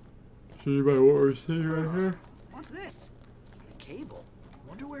 See my war see right here? What's this? A cable.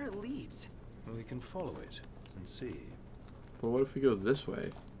 Wonder where it leads. We can follow it and see. But what if we go this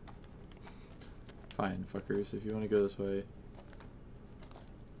way? Fine, fuckers, if you want to go this way.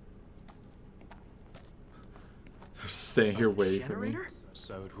 They're just staying here waiting for me. Generator?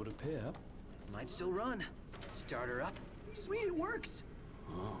 So it would appear. Might still run. Start her up. Sweet, it works.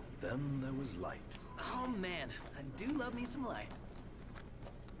 Oh, then there was light. Oh man, I do love me some light.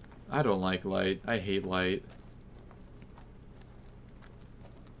 I don't like light. I hate light.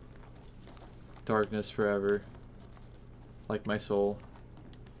 Darkness forever. Like my soul.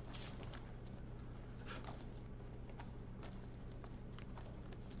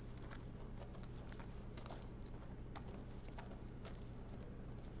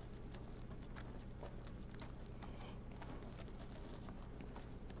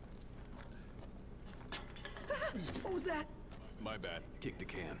 What was that? My bad. Kick the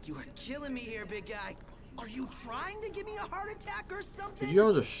can. You are killing me here, big guy. Are you trying to give me a heart attack or something? Could you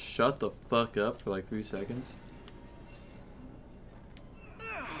all just shut the fuck up for like 3 seconds?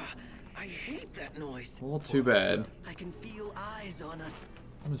 I hate that noise. Well, too bad. I can feel eyes on us.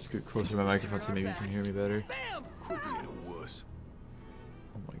 I'm just get closer to my microphone so maybe you can hear me better. Bam! Quit being a wuss.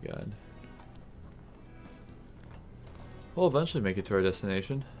 Oh my god. We'll eventually make it to our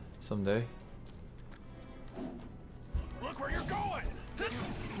destination. Someday. Look where you're going!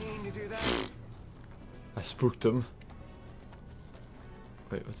 Mean to do that? I spooked him.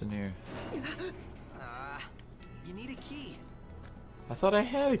 Wait, what's in here? You need a key. I thought I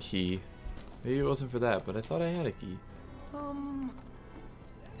had a key. Maybe it wasn't for that, but I thought I had a key.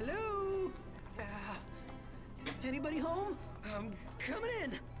 Hello? Anybody home? I'm coming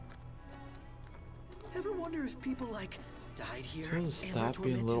in. Ever wonder if people like died here Trying to and stop their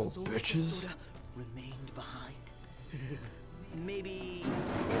being tormented little souls bitches? just sorta remained behind? Maybe.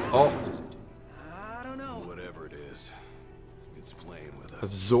 Oh. I don't know. Whatever It's playing with us.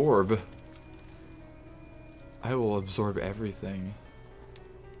 Absorb. I will absorb everything.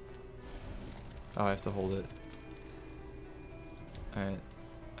 Oh, I have to hold it. Alright.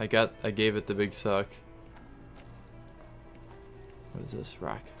 I gave it the big suck. What is this?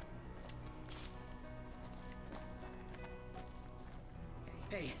 Rock.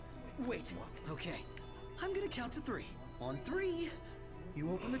 Hey, wait. Okay. I'm gonna count to 3. On 3,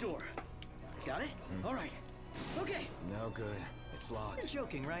 you open the door. Got it? All right. Okay. No good. It's locked. You're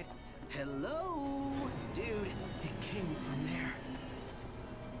joking, right? Hello? Dude, it came from there.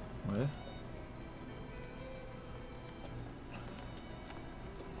 What?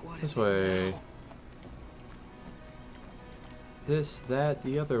 What This is it way. now? This, that,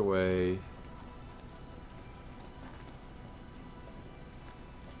 the other way.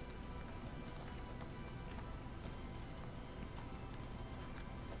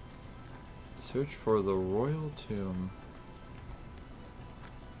 Search for the royal tomb.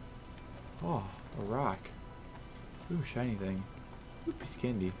 Oh, a rock. Ooh, shiny thing. Ooh, piece of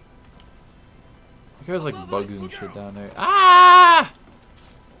candy. There's like bugs and shit down there. Ah!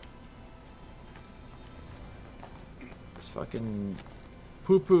 It's fucking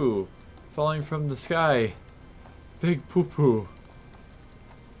poo-poo falling from the sky. Big poo-poo.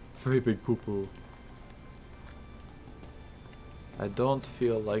 Very big poo-poo. I don't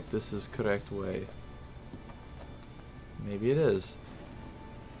feel like this is correct way. Maybe it is.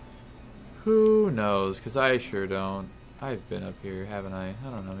 Who knows? Because I sure don't. I've been up here, haven't I? I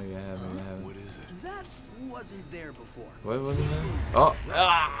don't know. Maybe I have. Maybe I haven't. What is it? That wasn't there before. What wasn't there? Oh!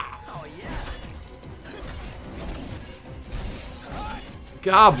 Ah! Oh, yeah.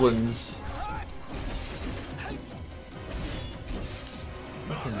 Goblins!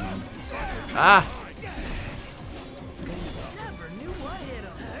 Fucking... Ah! Never knew what hit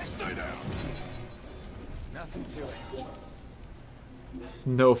him. Stay down. Nothing to it.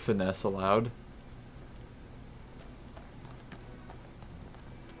 No finesse allowed.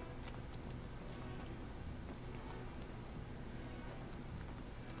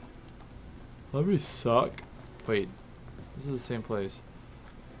 Let me suck. Wait, this is the same place.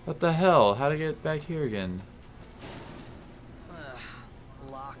 What the hell? How to get back here again?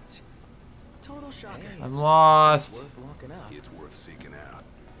 Locked. Total shocker. Hey, I'm lost. Worth locking up. It's worth seeking out.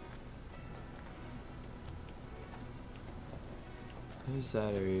 There's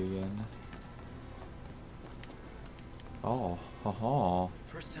that area again. Oh, haha.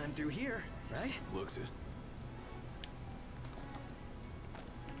 First time through here, right? Looks it.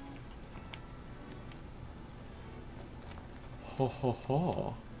 Ho ho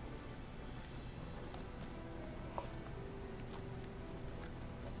ho.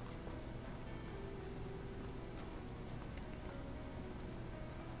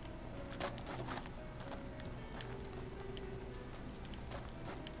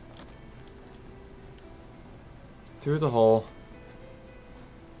 Through the hole.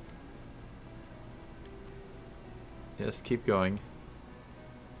 Yes, keep going.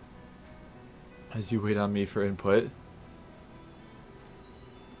 As you wait on me for input.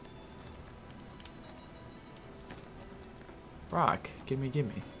 Rock, gimme,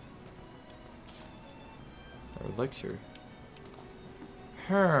 gimme. Or elixir.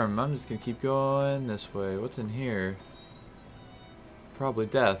 I'm just gonna keep going this way. What's in here? Probably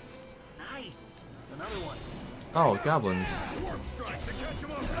death. Nice. Another one. Oh, goblins.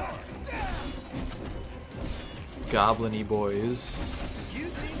 Goblin-y boys.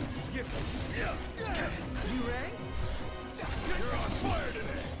 Excuse me. You rang? You're on fire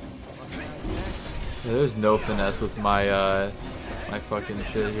today. Yeah, there's no finesse with my my fucking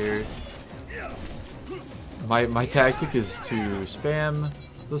shit here. My tactic is to spam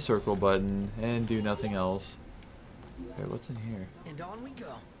the circle button and do nothing else. Okay, what's in here? And on we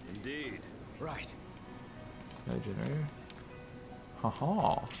go. Indeed. Right. No generator?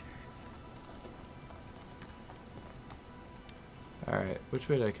 Haha. Alright, which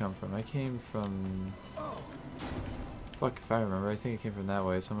way did I come from? I came from... Fuck if I remember. I think I came from that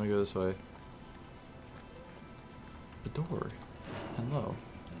way, so I'm gonna go this way. A door. Hello.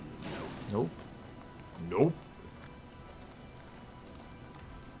 Nope. Nope.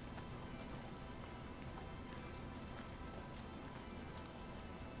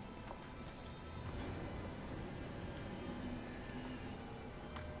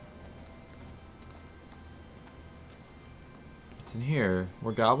 What's in here?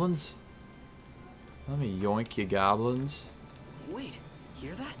 More goblins? Let me yoink you goblins. Wait,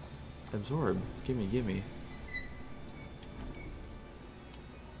 hear that? Absorb. Gimme, gimme.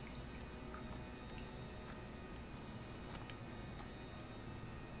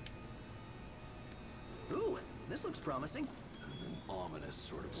 Ooh, this looks promising. best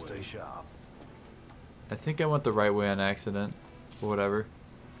sort of way. Stay sharp. I think I went the right way on accident. Or whatever.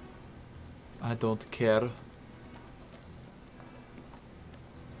 I don't care.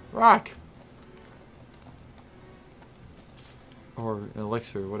 Rock! Or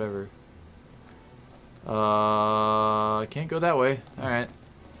elixir, whatever. I can't go that way. Alright.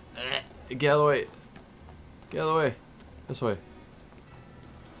 Get out of the way. Get out of the way. This way.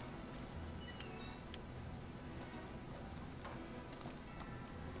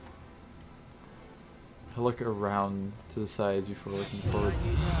 I look around to the sides before looking forward.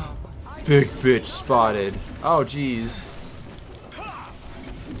 Big bitch spotted. Oh, jeez.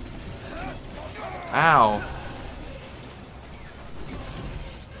 Ow.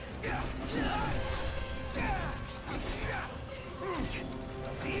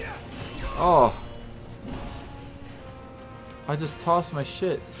 Oh. I just tossed my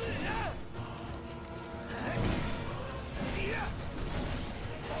shit.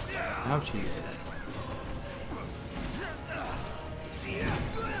 Ouchies.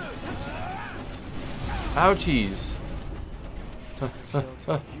 Ouchies.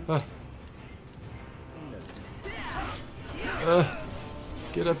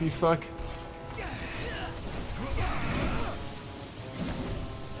 Get up, you fuck.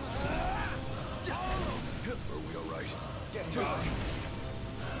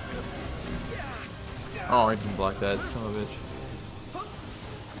 Oh, I didn't block that, son of a bitch.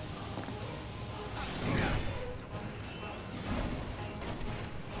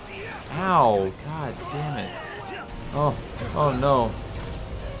 Ow! God damn it. Oh, oh no.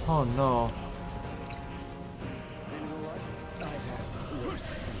 Oh no. I've had worse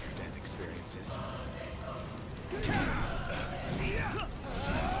near-death experiences.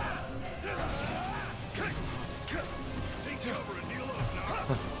 Take cover and kneel up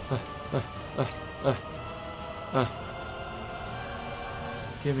now.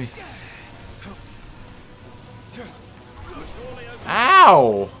 Give me.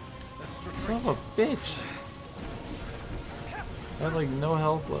 Ow! Son of a bitch. I have like no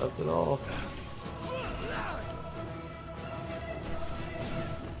health left at all.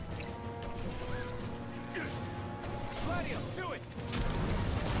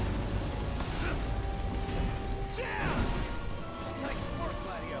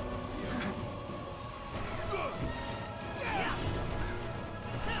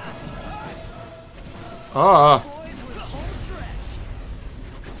 Ah! What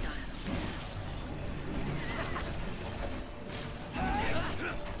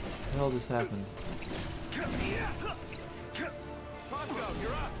the hell just happened?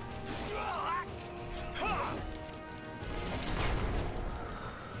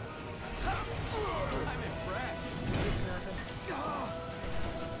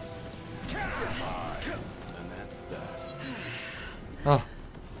 Oh,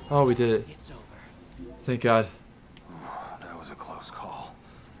 oh, we did it. Thank God. That was a close call.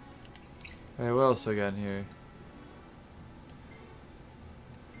 Alright, what else I got in here?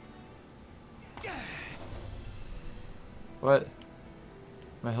 What?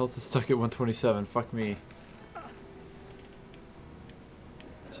 My health is stuck at 127. Fuck me.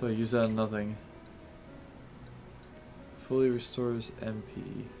 So I use that on nothing. Fully restores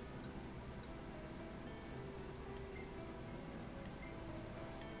MP.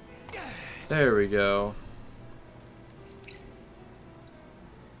 There we go.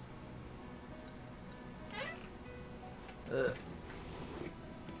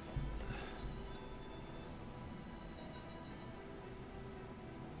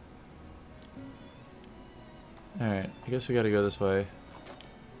 Alright, I guess we gotta go this way.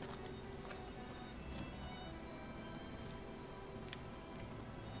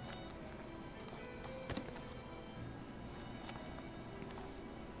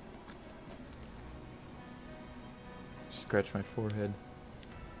 Scratch my forehead.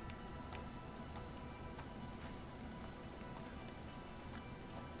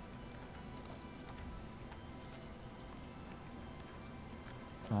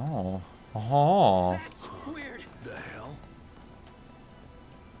 Oh. Oh. That's weird. The hell?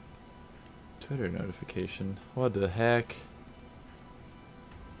 Twitter notification. What the heck?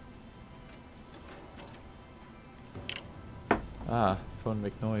 Ah, phone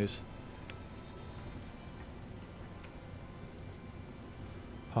make noise.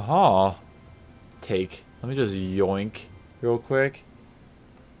 Haha. Take. Let me just yoink real quick.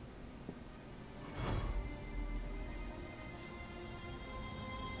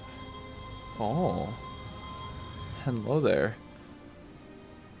 Oh. Hello there.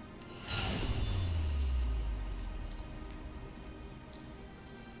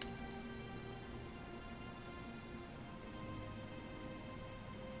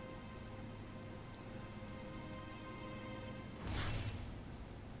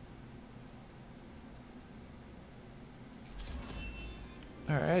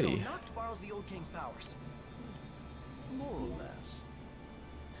 Alrighty. So Noct borrows the old king's powers. More or less.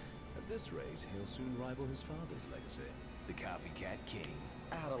 At this rate, he'll soon rival his father's legacy. The copycat king.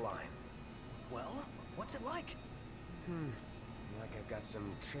 Out of line. Well, what's it like? Like I've got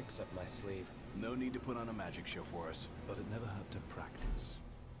some tricks up my sleeve. No need to put on a magic show for us. But it never hurt to practice.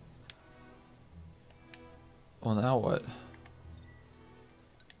 Well, now what?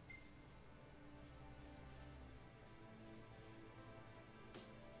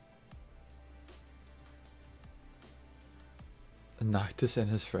 Noctis and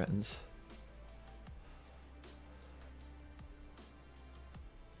his friends.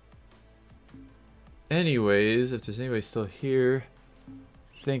 Anyways, if there's anybody still here,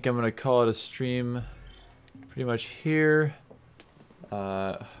 I think I'm gonna call it a stream pretty much here.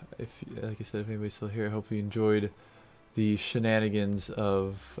 If, like I said, if anybody's still here, I hope you enjoyed the shenanigans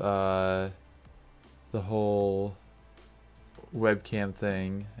of the whole webcam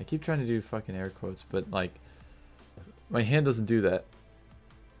thing. I keep trying to do fucking air quotes, but like my hand doesn't do that.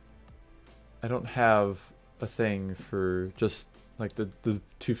 I don't have a thing for just like the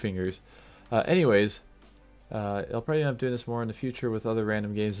two fingers. Anyways, I'll probably end up doing this more in the future with other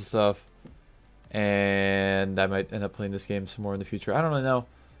random games and stuff. And I might end up playing this game some more in the future. I don't really know.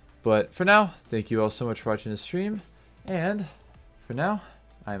 But for now, thank you all so much for watching this stream. And for now,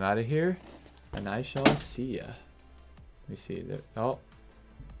 I'm out of here. And I shall see ya. Let me see. There, oh.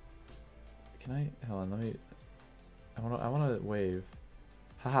 Can I? Hold on, let me... I wanna wave.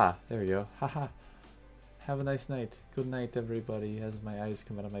 Haha, there we go. Haha. Have a nice night. Good night, everybody, as my eyes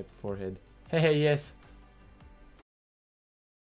come out of my forehead. Hey, yes.